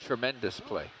 Tremendous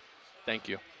play. Thank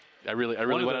you. I really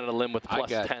went on a limb with plus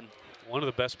 10. One of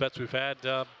the best bets we've had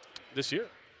this year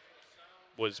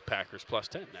was Packers plus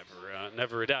 10.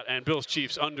 Never a doubt. And Bills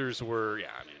Chiefs unders were,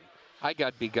 I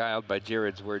got beguiled by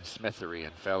Jared's wordsmithery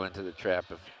and fell into the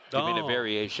trap of giving a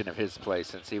variation of his play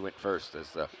since he went first as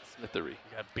the smithery.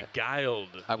 You got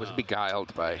beguiled. I was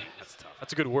beguiled by. That's tough.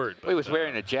 That's a good word. Well, he was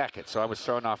wearing a jacket, so I was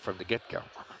thrown off from the get-go.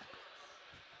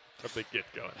 A big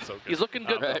get-go. That's so good. He's looking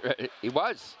good. Right. He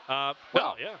was. Yeah.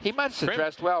 He must have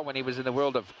dressed well when he was in the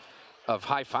world of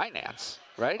high finance,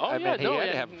 right? Oh, he had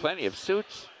to have plenty of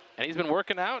suits. And he's been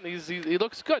working out, and he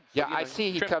looks good. Yeah, I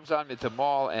see he comes on at the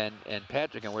mall and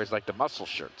Patrick and wears like the muscle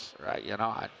shirts, right?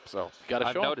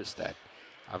 I've noticed that.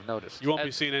 I've noticed. You won't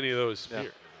be seeing any of those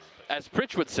here. As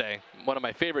Pritch would say, one of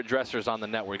my favorite dressers on the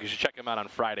network. You should check him out on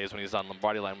Fridays when he's on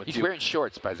Lombardi Line with you. He's wearing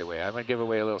shorts, by the way. I'm going to give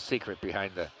away a little secret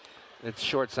behind it's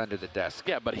shorts under the desk.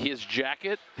 Yeah, but his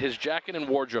jacket and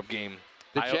wardrobe game.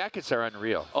 The jackets are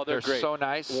unreal. Oh, they're great. So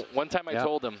nice. One time I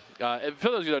told him, for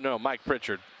those of you that don't know, Mike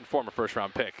Pritchard, former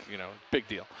first-round pick, big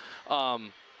deal. I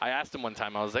asked him one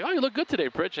time, I was like, "Oh, you look good today,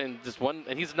 Pritch," and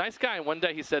he's a nice guy. And one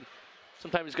day he said,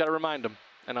 "Sometimes you got to remind him,"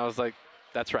 and I was like,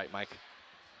 "That's right, Mike."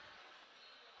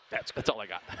 That's all I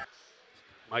got.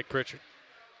 Mike Pritchard,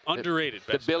 underrated.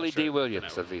 The Billy D.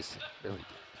 Williams of VC. Billy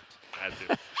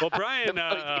D. Well, Brian,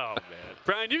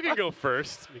 Brian, you can go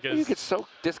first because you get so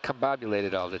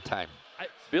discombobulated all the time.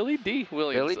 Billy D.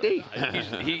 Williams. Billy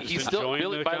D. He's still.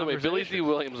 By the way, Billy D.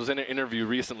 Williams was in an interview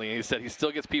recently, and he said he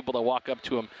still gets people to walk up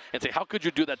to him and say, "How could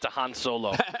you do that to Han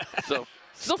Solo?" So.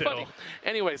 Still funny.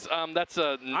 Anyways, that's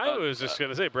I was just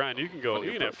gonna say, Brian, you can go.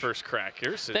 You can have first crack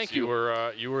here since Thank you.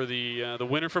 You were the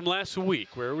winner from last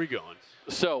week. Where are we going?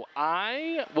 So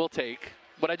I will take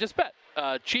what I just bet.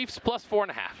 Chiefs plus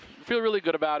 4.5. Feel really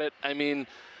good about it. I mean,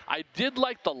 I did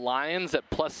like the Lions at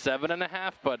plus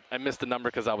 7.5, but I missed the number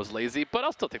because I was lazy. But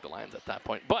I'll still take the Lions at that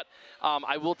point. But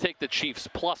I will take the Chiefs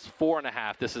plus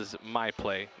 4.5. This is my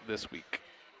play this week.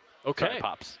 Okay. Sorry,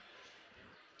 Pops.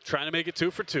 Trying to make it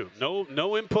 2 for 2.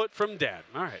 No input from Dad.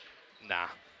 All right. Nah.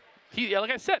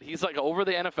 Like I said, he's like over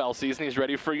the NFL season. He's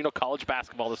ready for college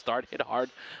basketball to start. Hit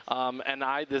hard. And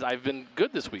I've been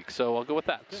good this week, so I'll go with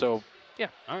that. Good. So yeah.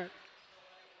 All right.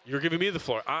 You're giving me the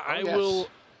floor. I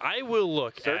will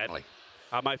look Certainly.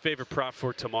 at my favorite prop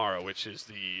for tomorrow, which is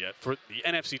for the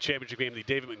NFC Championship game, the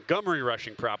David Montgomery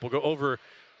rushing prop. We'll go over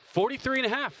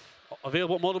 43.5.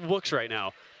 Available at multiple books right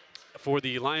now for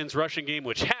the Lions rushing game,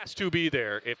 which has to be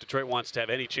there if Detroit wants to have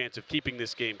any chance of keeping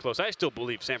this game close. I still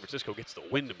believe San Francisco gets the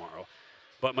win tomorrow.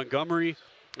 But Montgomery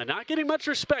not getting much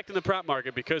respect in the prop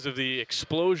market because of the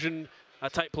explosion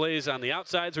type plays on the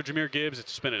outsides for Jahmyr Gibbs.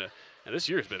 It's been this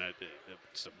year has been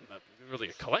really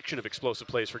a collection of explosive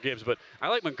plays for Gibbs. But I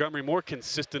like Montgomery, more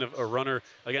consistent of a runner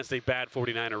against a bad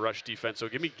 49er rush defense. So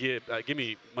give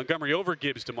me Montgomery over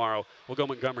Gibbs tomorrow. We'll go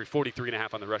Montgomery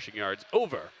 43.5 on the rushing yards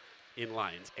over in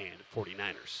Lions and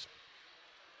 49ers.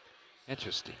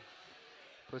 Interesting.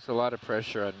 Puts a lot of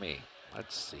pressure on me.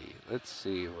 Let's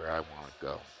see where I want to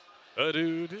go.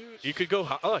 You could go.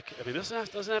 Look, I mean, this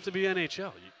doesn't have to be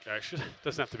NHL.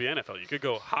 Doesn't have to be NFL. You could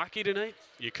go hockey tonight.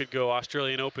 You could go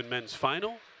Australian Open men's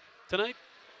final tonight.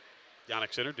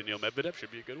 Jannik Sinner, Daniil Medvedev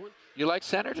should be a good one. You like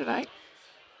Sinner tonight?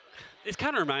 It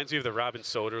kind of reminds me of the Robin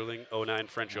Soderling 09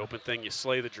 French Open thing. You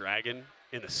slay the dragon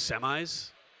in the semis.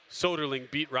 Soderling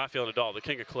beat Rafael Nadal, the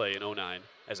king of clay, in 09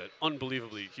 as an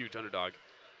unbelievably huge underdog.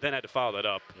 Then had to follow that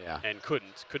up and could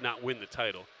not win the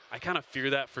title. I kind of fear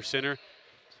that for Sinner.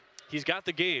 He's got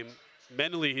the game.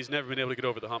 Mentally, he's never been able to get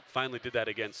over the hump. Finally did that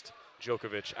against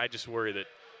Djokovic. I just worry that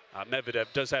Medvedev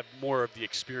does have more of the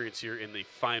experience here in the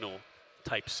final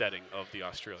type setting of the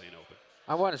Australian Open.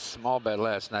 I won a small bet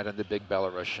last night on the big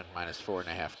Belarusian minus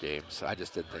 4.5 games. I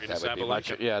just didn't think that would be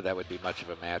much. Yeah, that would be much of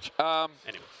a match.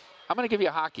 Anyway. I'm going to give you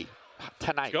hockey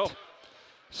tonight. Let's go.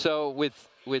 So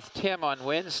with Tim on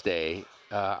Wednesday,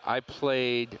 I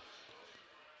played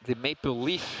the Maple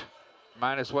Leaf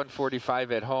minus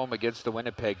 145 at home against the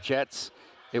Winnipeg Jets.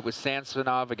 It was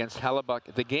Samsonov against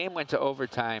Hellebuck. The game went to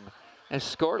overtime and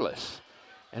scoreless.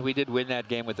 And we did win that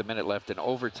game with a minute left in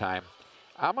overtime.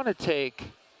 I'm going to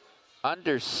take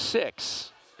under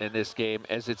 6 in this game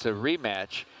as it's a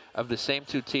rematch of the same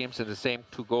two teams and the same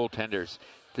two goaltenders.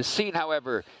 The scene,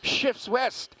 however, shifts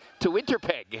west to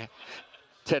Winnipeg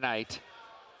tonight.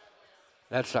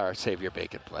 That's our Save Your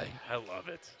Bacon play. I love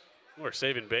it. We're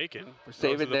saving bacon. We're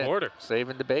saving the border.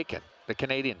 Saving the bacon. The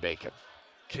Canadian bacon.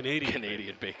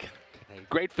 Canadian bacon.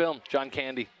 Great film. John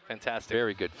Candy. Fantastic.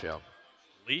 Very good film.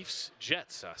 Leafs,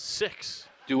 Jets, 6.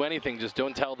 Do anything. Just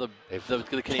don't tell the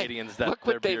Canadians that Look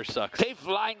their what beer sucks. They've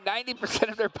lined 90%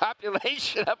 of their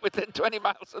population up within 20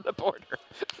 miles of the border.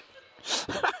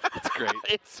 It's great.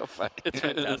 It's so funny. It's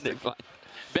fantastic.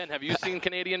 Ben, have you seen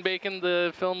Canadian Bacon,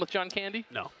 the film with John Candy?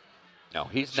 No. No,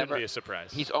 he's Shouldn't never. be a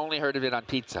surprise. He's only heard of it on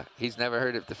pizza. He's never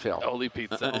heard of the film. Only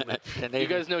pizza. Canadian. You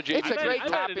guys know Jason? It's a great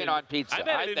topping on pizza. I've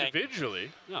had it individually.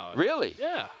 No. Really?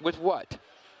 Yeah. With what?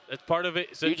 That's part of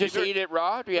it. So you just eat it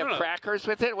raw? Do you have crackers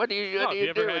with it? What do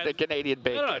you do with the Canadian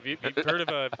bacon? No, you've heard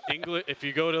of English. If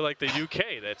you go to like the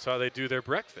UK, that's how they do their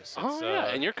breakfast. Oh yeah,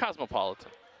 and you're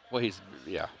cosmopolitan. Well, he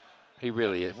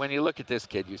really is. When you look at this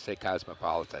kid, you say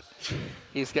cosmopolitan.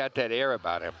 He's got that air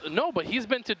about him. No, but he's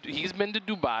been to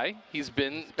Dubai. He's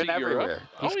been to everywhere.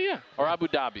 Europe. Oh yeah, or Abu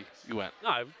Dhabi. You went. No,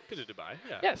 I've been to Dubai.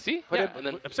 Yeah. Yeah. See. But yeah. And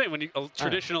then I'm saying when you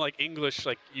traditional like English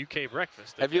like UK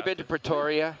breakfast. Have you been to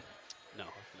Pretoria? No.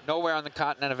 Nowhere on the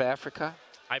continent of Africa?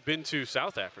 I've been to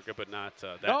South Africa, but not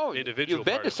that individual. You've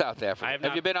been to South Africa.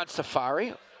 Have you been on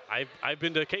safari? I've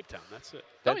been to Cape Town. That's it.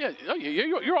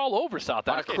 You're all over South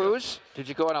Africa. On a cruise? Did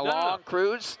you go on a long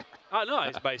cruise?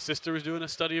 No, my sister was doing a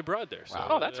study abroad there. So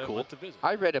wow. That's cool. Went to visit.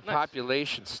 I read a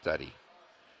population study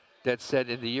that said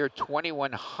in the year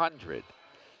 2100,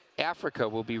 Africa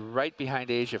will be right behind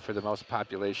Asia for the most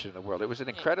population in the world. It was an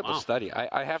incredible study.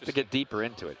 I have to get deeper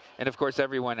into it. And of course,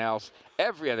 every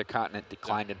other continent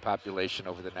declined in population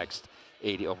over the next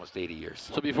almost 80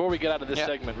 years. So before we get out of this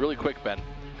segment, really quick, Ben,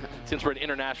 since we're at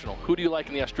international, who do you like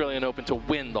in the Australian Open to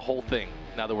win the whole thing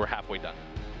now that we're halfway done?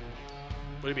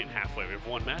 What do you mean halfway? We have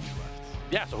one match left.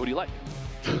 Yeah, so who do you like?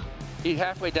 He's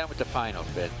halfway done with the finals,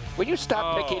 Ben. Will you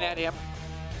stop picking at him?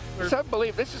 It's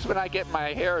unbelievable. This is when I get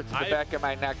my hair to the back of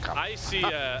my neck. I see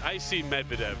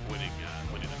Medvedev winning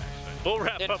the match. We'll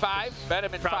wrap in up. 5? Bet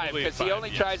him in 5 because he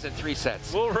only tries in 3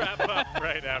 sets. We'll wrap up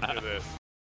right after this.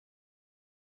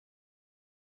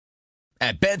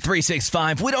 At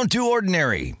Bet365, we don't do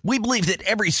ordinary. We believe that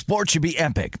every sport should be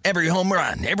epic. Every home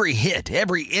run, every hit,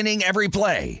 every inning, every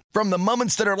play. From the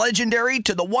moments that are legendary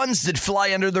to the ones that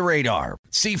fly under the radar.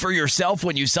 See for yourself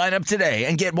when you sign up today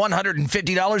and get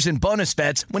 $150 in bonus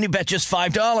bets when you bet just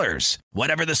 $5.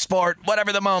 Whatever the sport,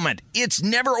 whatever the moment, it's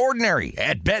never ordinary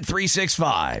at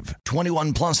Bet365.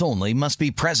 21 plus only. Must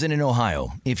be present in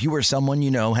Ohio. If you or someone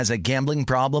you know has a gambling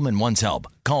problem and wants help,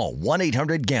 call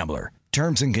 1-800-GAMBLER.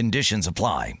 Terms and conditions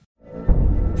apply.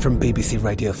 From BBC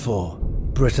Radio 4,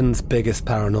 Britain's biggest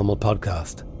paranormal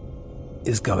podcast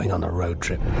is going on a road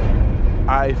trip.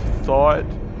 I thought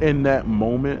in that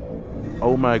moment,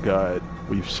 oh my God,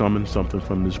 we've summoned something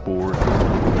from this board.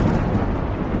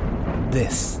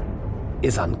 This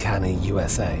is Uncanny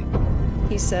USA.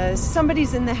 He says,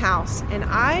 somebody's in the house, and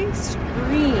I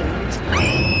screamed.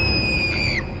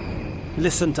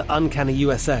 Listen to Uncanny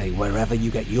USA wherever you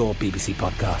get your BBC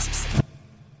podcasts,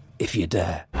 if you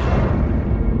dare.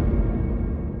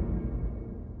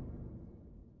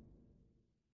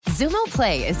 Zumo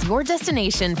Play is your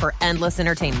destination for endless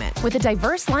entertainment. With a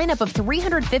diverse lineup of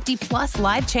 350 plus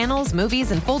live channels, movies,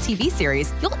 and full TV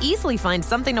series, you'll easily find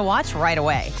something to watch right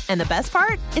away. And the best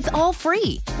part? It's all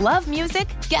free. Love music?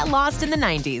 Get lost in the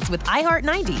 90s with iHeart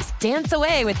 90s, dance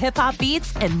away with hip-hop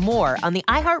beats, and more on the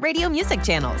iHeartRadio music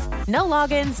channels. No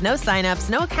logins, no signups,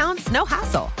 no accounts, no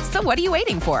hassle. So what are you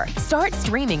waiting for? Start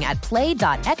streaming at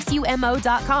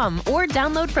play.xumo.com or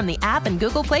download from the app and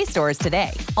Google Play stores today.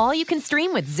 All you can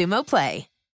stream with Zumo Play.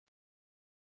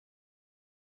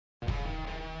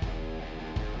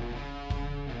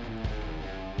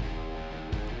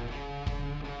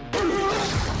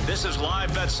 This is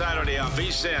Live Bet Saturday on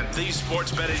VSiN, the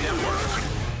Sports Betting Network.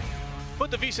 Put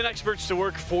the VSiN experts to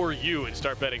work for you and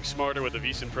start betting smarter with a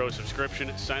VSiN Pro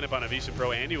subscription. Sign up on a VSiN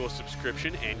Pro annual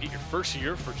subscription and get your first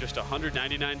year for just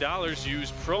 $199.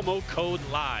 Use promo code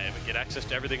LIVE and get access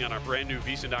to everything on our brand new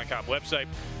VSiN.com website.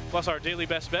 Plus our daily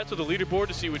best bets with a leaderboard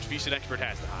to see which VSiN expert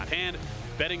has the hot hand.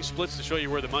 Betting splits to show you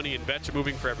where the money and bets are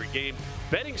moving for every game.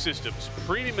 Betting systems,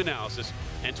 premium analysis,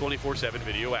 and 24/7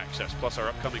 video access. Plus our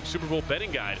upcoming Super Bowl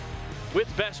betting guide with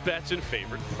best bets and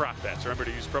favorite prop bets. Remember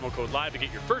to use promo code LIVE to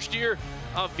get your first year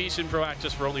of VSiN Pro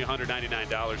access for only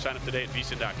 $199. Sign up today at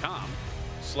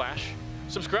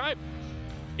VSiN.com/subscribe.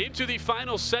 Into the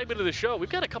final segment of the show. We've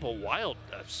got a couple wild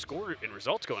score and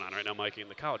results going on right now, Mikey, in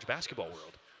the college basketball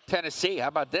world. Tennessee, how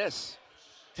about this?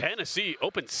 Tennessee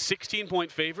opened 16-point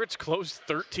favorites, closed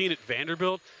 13 at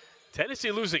Vanderbilt.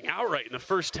 Tennessee losing outright in the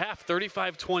first half,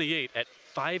 35-28 at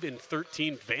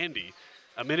 5-13 Vandy.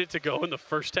 A minute to go in the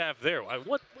first half there.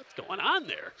 What's going on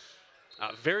there?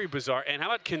 Very bizarre. And how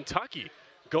about Kentucky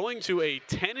going to a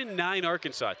 10-9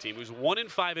 Arkansas team who's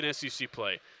 1-5 in SEC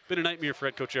play? Been a nightmare for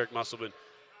head coach Eric Musselman.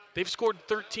 They've scored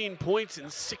 13 points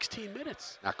in 16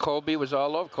 minutes. Now, Colby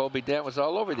Dent was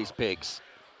all over these pigs.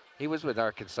 He was with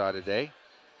Arkansas today.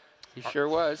 He sure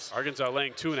was. Arkansas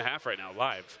laying 2.5 right now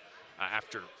live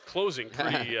after closing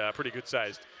pretty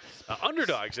good-sized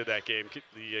underdogs in that game.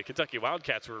 The Kentucky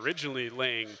Wildcats were originally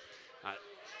laying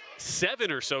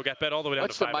 7 or so, got bet all the way down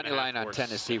to 5.5. What's the money line on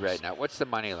Tennessee right now? What's the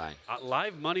money line?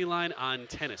 Live money line on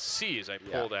Tennessee as I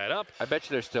pull that up. I bet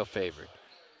you they're still favored.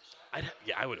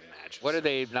 I would imagine. What are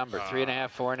they number? 3.5,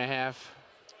 4.5? Where are we at?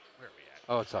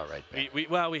 Oh, it's all right, Ben. We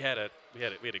had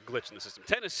a glitch in the system.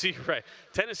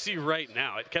 Tennessee right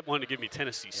now. It kept wanting to give me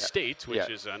Tennessee State, which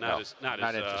is not as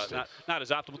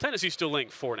optimal. Tennessee's still laying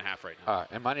 4.5 right now.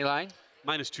 And money line?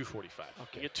 Minus 245.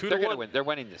 Okay. They're going to win. They're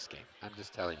winning this game. I'm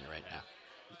just telling you right now.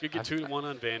 You could get 2-1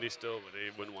 on Vandy still, but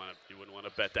you wouldn't want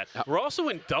to bet that. No. We're also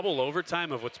in double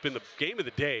overtime of what's been the game of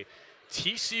the day.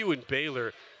 TCU and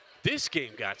Baylor. This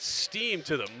game got steamed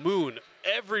to the moon.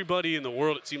 Everybody in the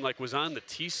world, it seemed like, was on the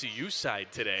TCU side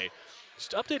today.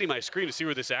 Just updating my screen to see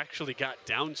where this actually got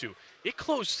down to. It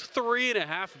closed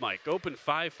 3.5, Mike. Open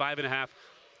 5, 5.5.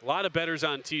 A lot of bettors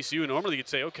on TCU. Normally you'd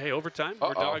say, okay, overtime,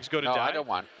 where dogs go to die. I don't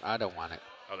want it.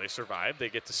 Oh, they survived. They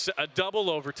get to a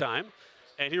double overtime.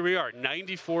 And here we are,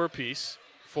 94 apiece,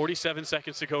 47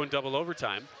 seconds to go in double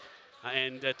overtime.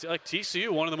 And TCU,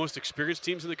 one of the most experienced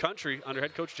teams in the country under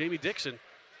head coach Jamie Dixon,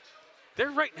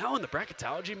 they're right now in the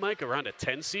bracketology, Mike, around a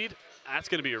 10 seed. That's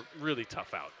going to be a really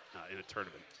tough out in a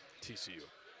tournament, TCU,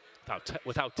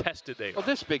 with how tested they are. Well,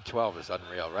 this Big 12 is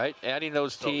unreal, right? Adding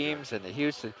those teams and the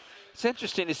Houston. It's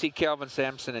interesting to see Kelvin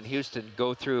Sampson and Houston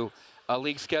go through a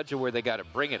league schedule where they got to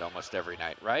bring it almost every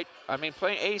night, right? I mean,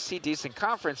 playing AC, decent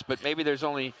conference, but maybe there's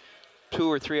only 2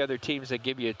 or 3 other teams that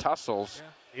give you tussles.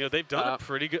 Yeah. They've done it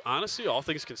pretty good, honestly, all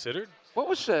things considered. What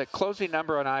was the closing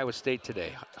number on Iowa State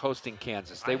today, hosting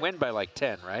Kansas? They win by like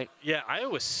 10, right? Yeah,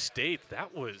 Iowa State,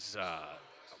 that was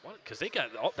because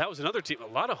that was another team.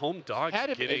 A lot of home dogs had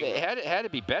to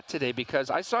be bet today because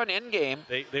I saw an end game.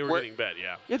 They were getting bet,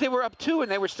 yeah. Yeah, they were up 2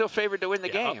 and they were still favored to win the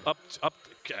game. Up.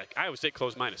 Iowa State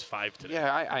closed -5 today.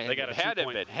 Yeah, they got a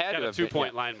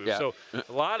 2-point line move. Yeah. So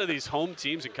a lot of these home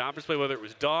teams in conference play, whether it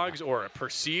was dogs or a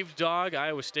perceived dog,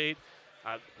 Iowa State.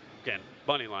 Again,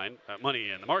 money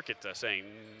in the market saying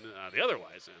the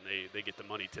otherwise, and they get the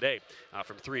money today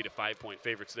from 3 to 5 point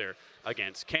favorites there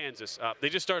against Kansas. They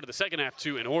just started the second half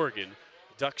too in Oregon.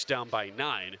 Ducks down by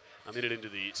 9 a minute into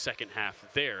the second half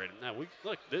there, and now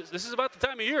this is about the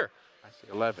time of year. I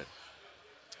see 11.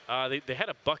 They had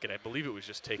a bucket. I believe it was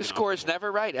just taken. The score is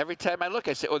never right. Every time I look,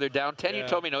 I say, "Oh, they're down 10." Yeah. You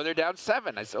told me, "No, they're down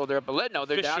 7." I said, "Oh, they're up 11." No,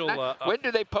 they're down 9. When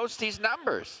do they post these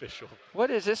numbers? Official.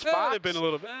 What is this, Fox? They've been a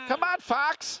little. Come on,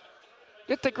 Fox.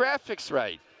 Get the graphics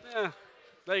right. Yeah,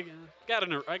 I got a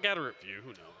review. Who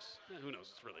knows? Who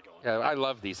knows what's really going on? Yeah, I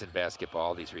love these in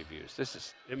basketball. These reviews.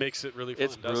 It makes it really fun.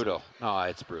 It's brutal. No,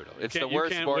 it's brutal. It's the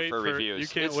worst sport for reviews. You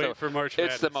can't wait for March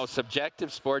Madness. It's the most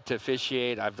subjective sport to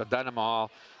officiate. I've done them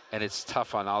all, and it's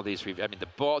tough on all these reviews. I mean,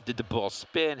 did the ball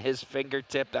spin? His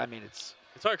fingertip. I mean, it's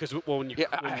hard because when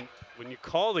you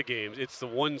call the games, it's the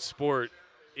one sport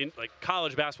in like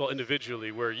college basketball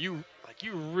individually where you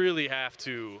really have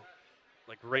to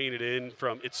rein it in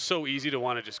from. It's so easy to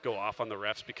want to just go off on the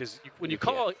refs because when you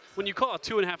call a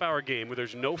 2.5-hour game where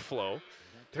there's no flow,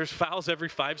 there's fouls every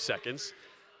 5 seconds.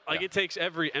 It takes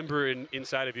every ember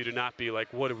inside of you to not be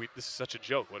like, this is such a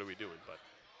joke. What are we doing?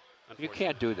 But you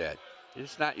can't do that.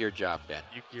 It's not your job, Ben.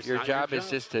 Your job is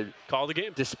just to call the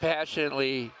game,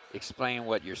 dispassionately explain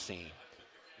what you're seeing.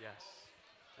 Yes,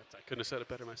 I couldn't have said it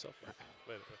better myself.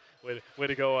 Way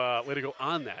to go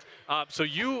on that. So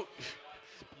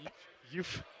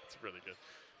it's really good.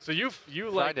 So you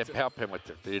like to help him with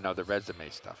the resume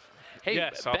stuff. Hey,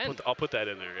 yes, Ben, I'll put that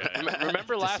in there. Yeah.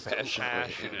 Remember last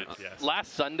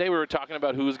Sunday we were talking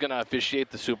about who was going to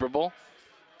officiate the Super Bowl?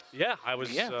 Yeah, I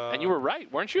was. Yeah, and you were right,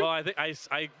 weren't you? Well, I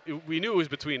think we knew it was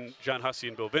between John Hussey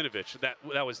and Bill Vinovich.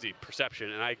 That was the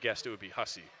perception, and I guessed it would be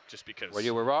Hussey just because. Well,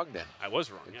 you were wrong then. I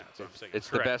was wrong. Yeah, that's what I'm saying. It's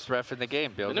correct. The best ref in the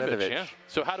game, Bill Vinovich. Yeah.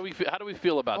 So how do we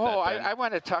feel about that? Ben? I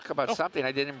want to talk about something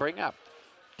I didn't bring up.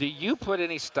 Do you put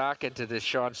any stock into this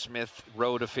Sean Smith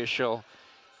road official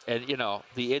And, you know,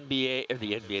 the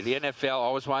NFL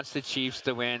always wants the Chiefs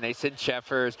to win. They send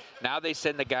Cheffers. Now they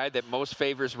send the guy that most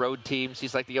favors road teams.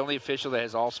 He's like the only official that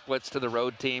has all splits to the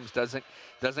road teams, doesn't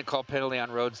call penalty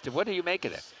on roads. What do you make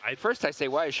of it? First I say,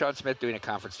 why is Sean Smith doing a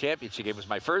conference championship game was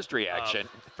my first reaction.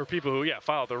 For people who,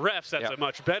 follow the refs, that's a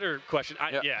much better question.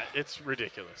 Yeah, it's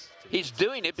ridiculous. He's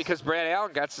doing it because Brad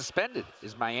Allen got suspended,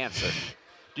 is my answer.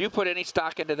 Do you put any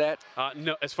stock into that?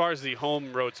 No, as far as the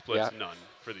home road splits, none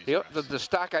for these refs. The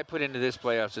stock I put into this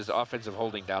playoffs is offensive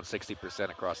holding down 60%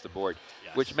 across the board,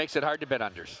 which makes it hard to bet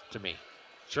unders to me.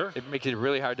 Sure. It makes it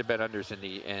really hard to bet unders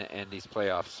in these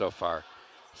playoffs so far.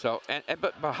 So,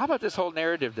 but how about this whole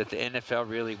narrative that the NFL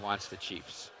really wants the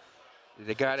Chiefs?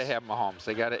 They got to have Mahomes.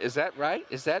 They got to. Is that right?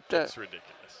 Is that? That's ridiculous.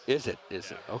 Is it?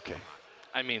 Is it? Okay.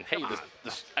 I mean, hey,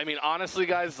 honestly,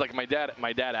 guys, like my dad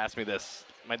asked me this.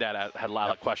 My dad had a lot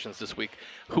of questions this week.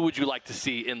 Who would you like to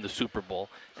see in the Super Bowl?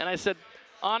 And I said,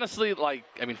 honestly,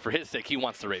 for his sake, he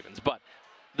wants the Ravens. But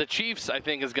the Chiefs, I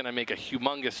think, is going to make a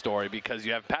humongous story because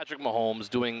you have Patrick Mahomes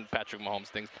doing Patrick Mahomes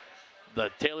things. The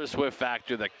Taylor Swift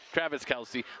factor, the Travis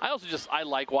Kelce. I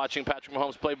like watching Patrick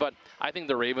Mahomes play, but I think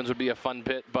the Ravens would be a fun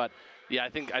bit. But yeah, I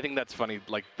think that's funny.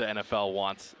 Like the NFL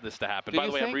wants this to happen. By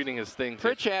the way, I'm reading his thing.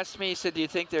 Pritch asked me. He said, "Do you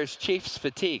think there's Chiefs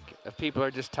fatigue? If people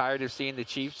are just tired of seeing the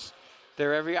Chiefs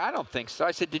there every?" I don't think so.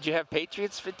 I said, "Did you have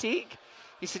Patriots fatigue?"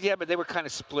 He said, "Yeah, but they were kind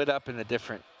of split up in the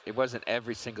different. It wasn't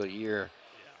every single year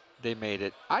they made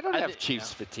it." I don't have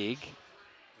Chiefs fatigue.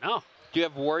 No. Do you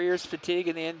have Warriors fatigue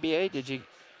in the NBA? Did you?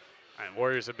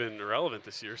 Warriors have been irrelevant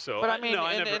this year, so. But I mean,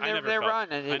 I never felt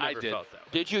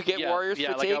that. Did you get Warriors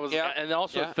fatigue? And it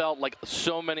also felt like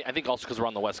so many. I think also because we're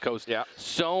on the West Coast. Yeah.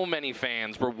 So many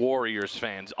fans were Warriors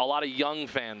fans. A lot of young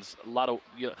fans,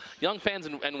 young fans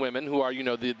and women who are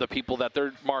the people that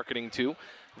they're marketing to.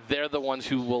 They're the ones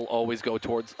who will always go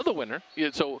towards the winner.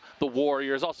 So the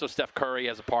Warriors, also Steph Curry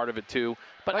has a part of it too.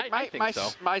 But I think so.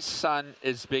 My son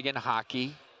is big in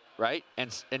hockey, right?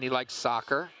 And he likes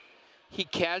soccer. He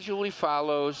casually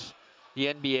follows the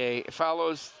NBA,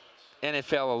 follows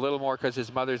NFL a little more because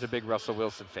his mother's a big Russell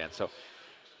Wilson fan.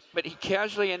 But he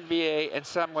casually NBA and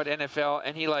somewhat NFL,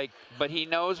 and but he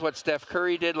knows what Steph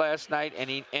Curry did last night,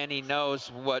 and he knows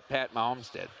what Pat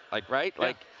Mahomes did. Right?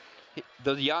 Yeah.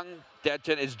 The young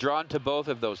Detjen is drawn to both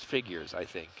of those figures, I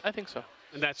think. I think so.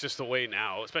 And that's just the way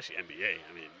now, especially NBA.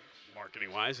 I mean,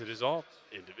 marketing-wise, it is all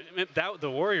individual. The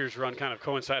Warriors run kind of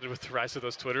coincided with the rise of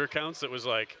those Twitter accounts. It was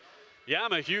like, yeah,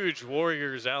 I'm a huge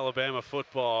Warriors Alabama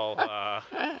football.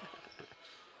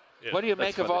 What do you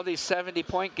make of all these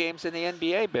 70-point games in the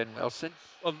NBA, Ben Wilson?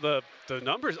 Well, the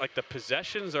numbers, the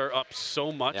possessions are up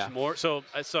so much more. So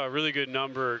I saw a really good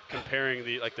number comparing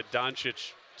the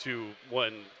Doncic to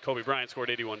when Kobe Bryant scored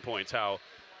 81 points. How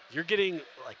you're getting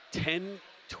 10,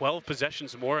 12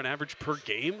 possessions more on average per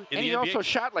game in the NBA. And he also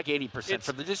shot 80%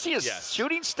 from the. Did you see his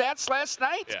shooting stats last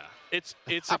night? Yeah,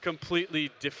 it's a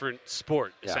completely different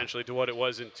sport essentially to what it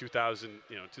was in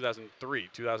 2003,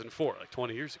 2004,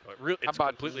 20 years ago. How about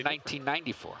completely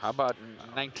 1994? How about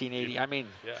 1980? I mean,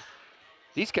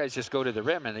 these guys just go to the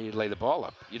rim and they lay the ball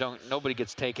up. Nobody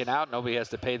gets taken out. Nobody has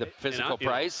to pay the physical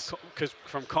price. Because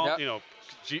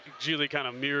G League kind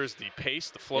of mirrors the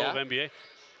pace, the flow of NBA.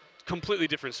 Completely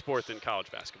different sport than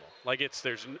college basketball.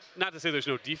 There's not to say there's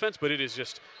no defense, but it is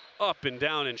just up and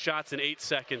down and shots in 8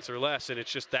 seconds or less, and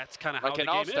it's just that's kind of how the game is.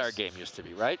 Like an all-star game used to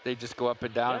be, right? They just go up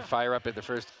and down and fire up at the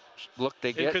first look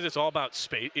they get. Because it's all about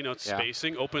space,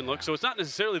 spacing, open look. So it's not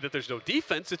necessarily that there's no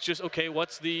defense. It's just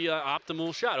what's the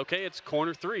optimal shot? Okay, it's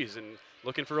corner threes and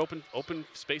looking for open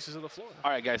spaces of the floor. All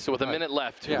right, guys, so with a minute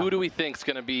left, who do we think is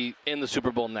going to be in the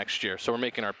Super Bowl next year? So we're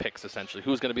making our picks, essentially.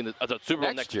 Who's going to be in the Super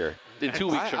Bowl next year? In 2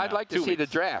 weeks from now. I'd like to see the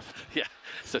draft. Yeah,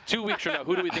 so 2 weeks from now,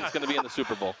 who do we think is going to be in the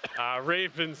Super Bowl?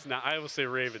 Ravens. I will say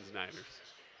Ravens, Niners.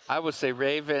 I would say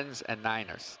Ravens and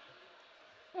Niners.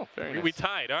 Oh, very nice. We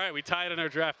tied. All right, we tied in our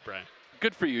draft, Brian.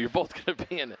 Good for you. You're both going to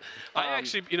be in it. I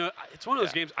actually, it's one of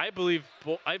those games. I believe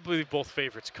both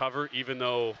favorites cover, even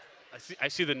though I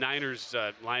see the Niners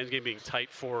Lions game being tight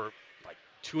for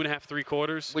 2.5, 3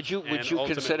 quarters. Would you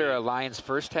consider a Lions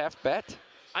first half bet?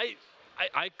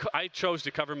 I chose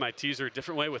to cover my teaser a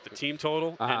different way with the team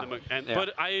total,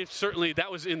 but I certainly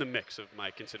that was in the mix of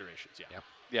my considerations.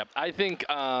 Yeah. I think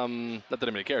not that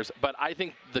anybody cares, but I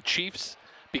think the Chiefs.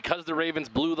 Because the Ravens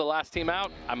blew the last team out,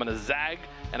 I'm going to zag,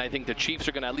 and I think the Chiefs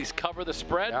are going to at least cover the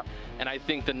spread, and I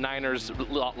think the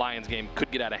Niners-Lions game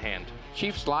could get out of hand.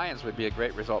 Chiefs-Lions would be a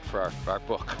great result for our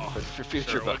book, for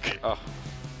future book.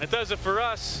 That does it for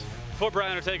us. For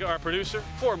Brian Ortega, our producer,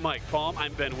 for Mike Palm,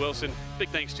 I'm Ben Wilson. Big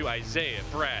thanks to Isaiah,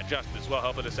 Brad, Justin as well,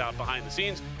 helping us out behind the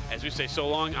scenes as we say so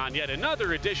long on yet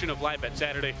another edition of Live Bet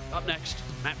Saturday. Up next,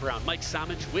 Matt Brown, Mike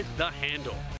Samich with The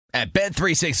Handle. At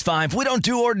Bet365, we don't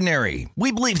do ordinary.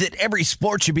 We believe that every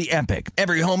sport should be epic.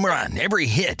 Every home run, every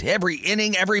hit, every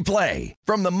inning, every play.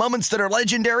 From the moments that are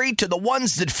legendary to the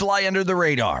ones that fly under the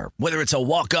radar. Whether it's a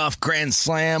walk-off grand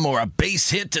slam or a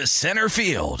base hit to center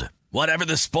field. Whatever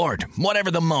the sport,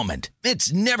 whatever the moment,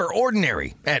 it's never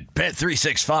ordinary at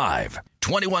Bet365.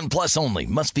 21 plus only.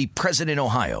 Must be present in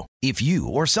Ohio. If you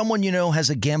or someone you know has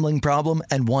a gambling problem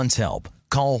and wants help,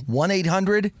 call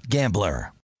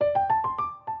 1-800-GAMBLER.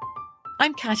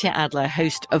 I'm Katya Adler,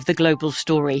 host of The Global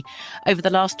Story. Over the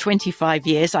last 25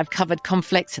 years, I've covered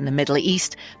conflicts in the Middle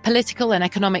East, political and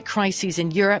economic crises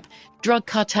in Europe, drug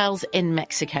cartels in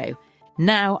Mexico.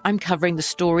 Now I'm covering the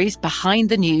stories behind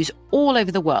the news all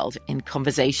over the world in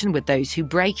conversation with those who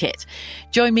break it.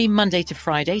 Join me Monday to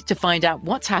Friday to find out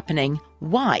what's happening,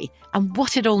 why, and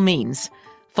what it all means.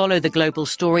 Follow The Global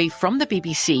Story from the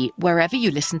BBC wherever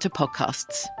you listen to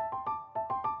podcasts.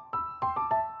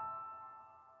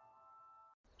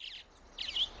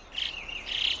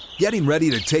 Getting ready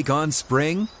to take on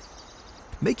spring?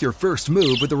 Make your first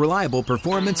move with the reliable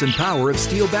performance and power of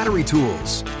Steel battery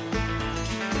tools.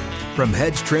 From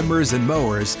hedge trimmers and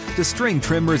mowers to string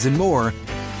trimmers and more,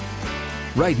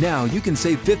 right now you can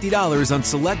save $50 on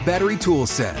select battery tool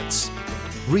sets.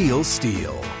 Real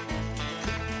Steel.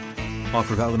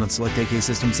 Offer valid on select AK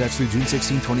system sets through June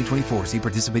 16, 2024. See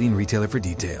participating retailer for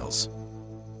details.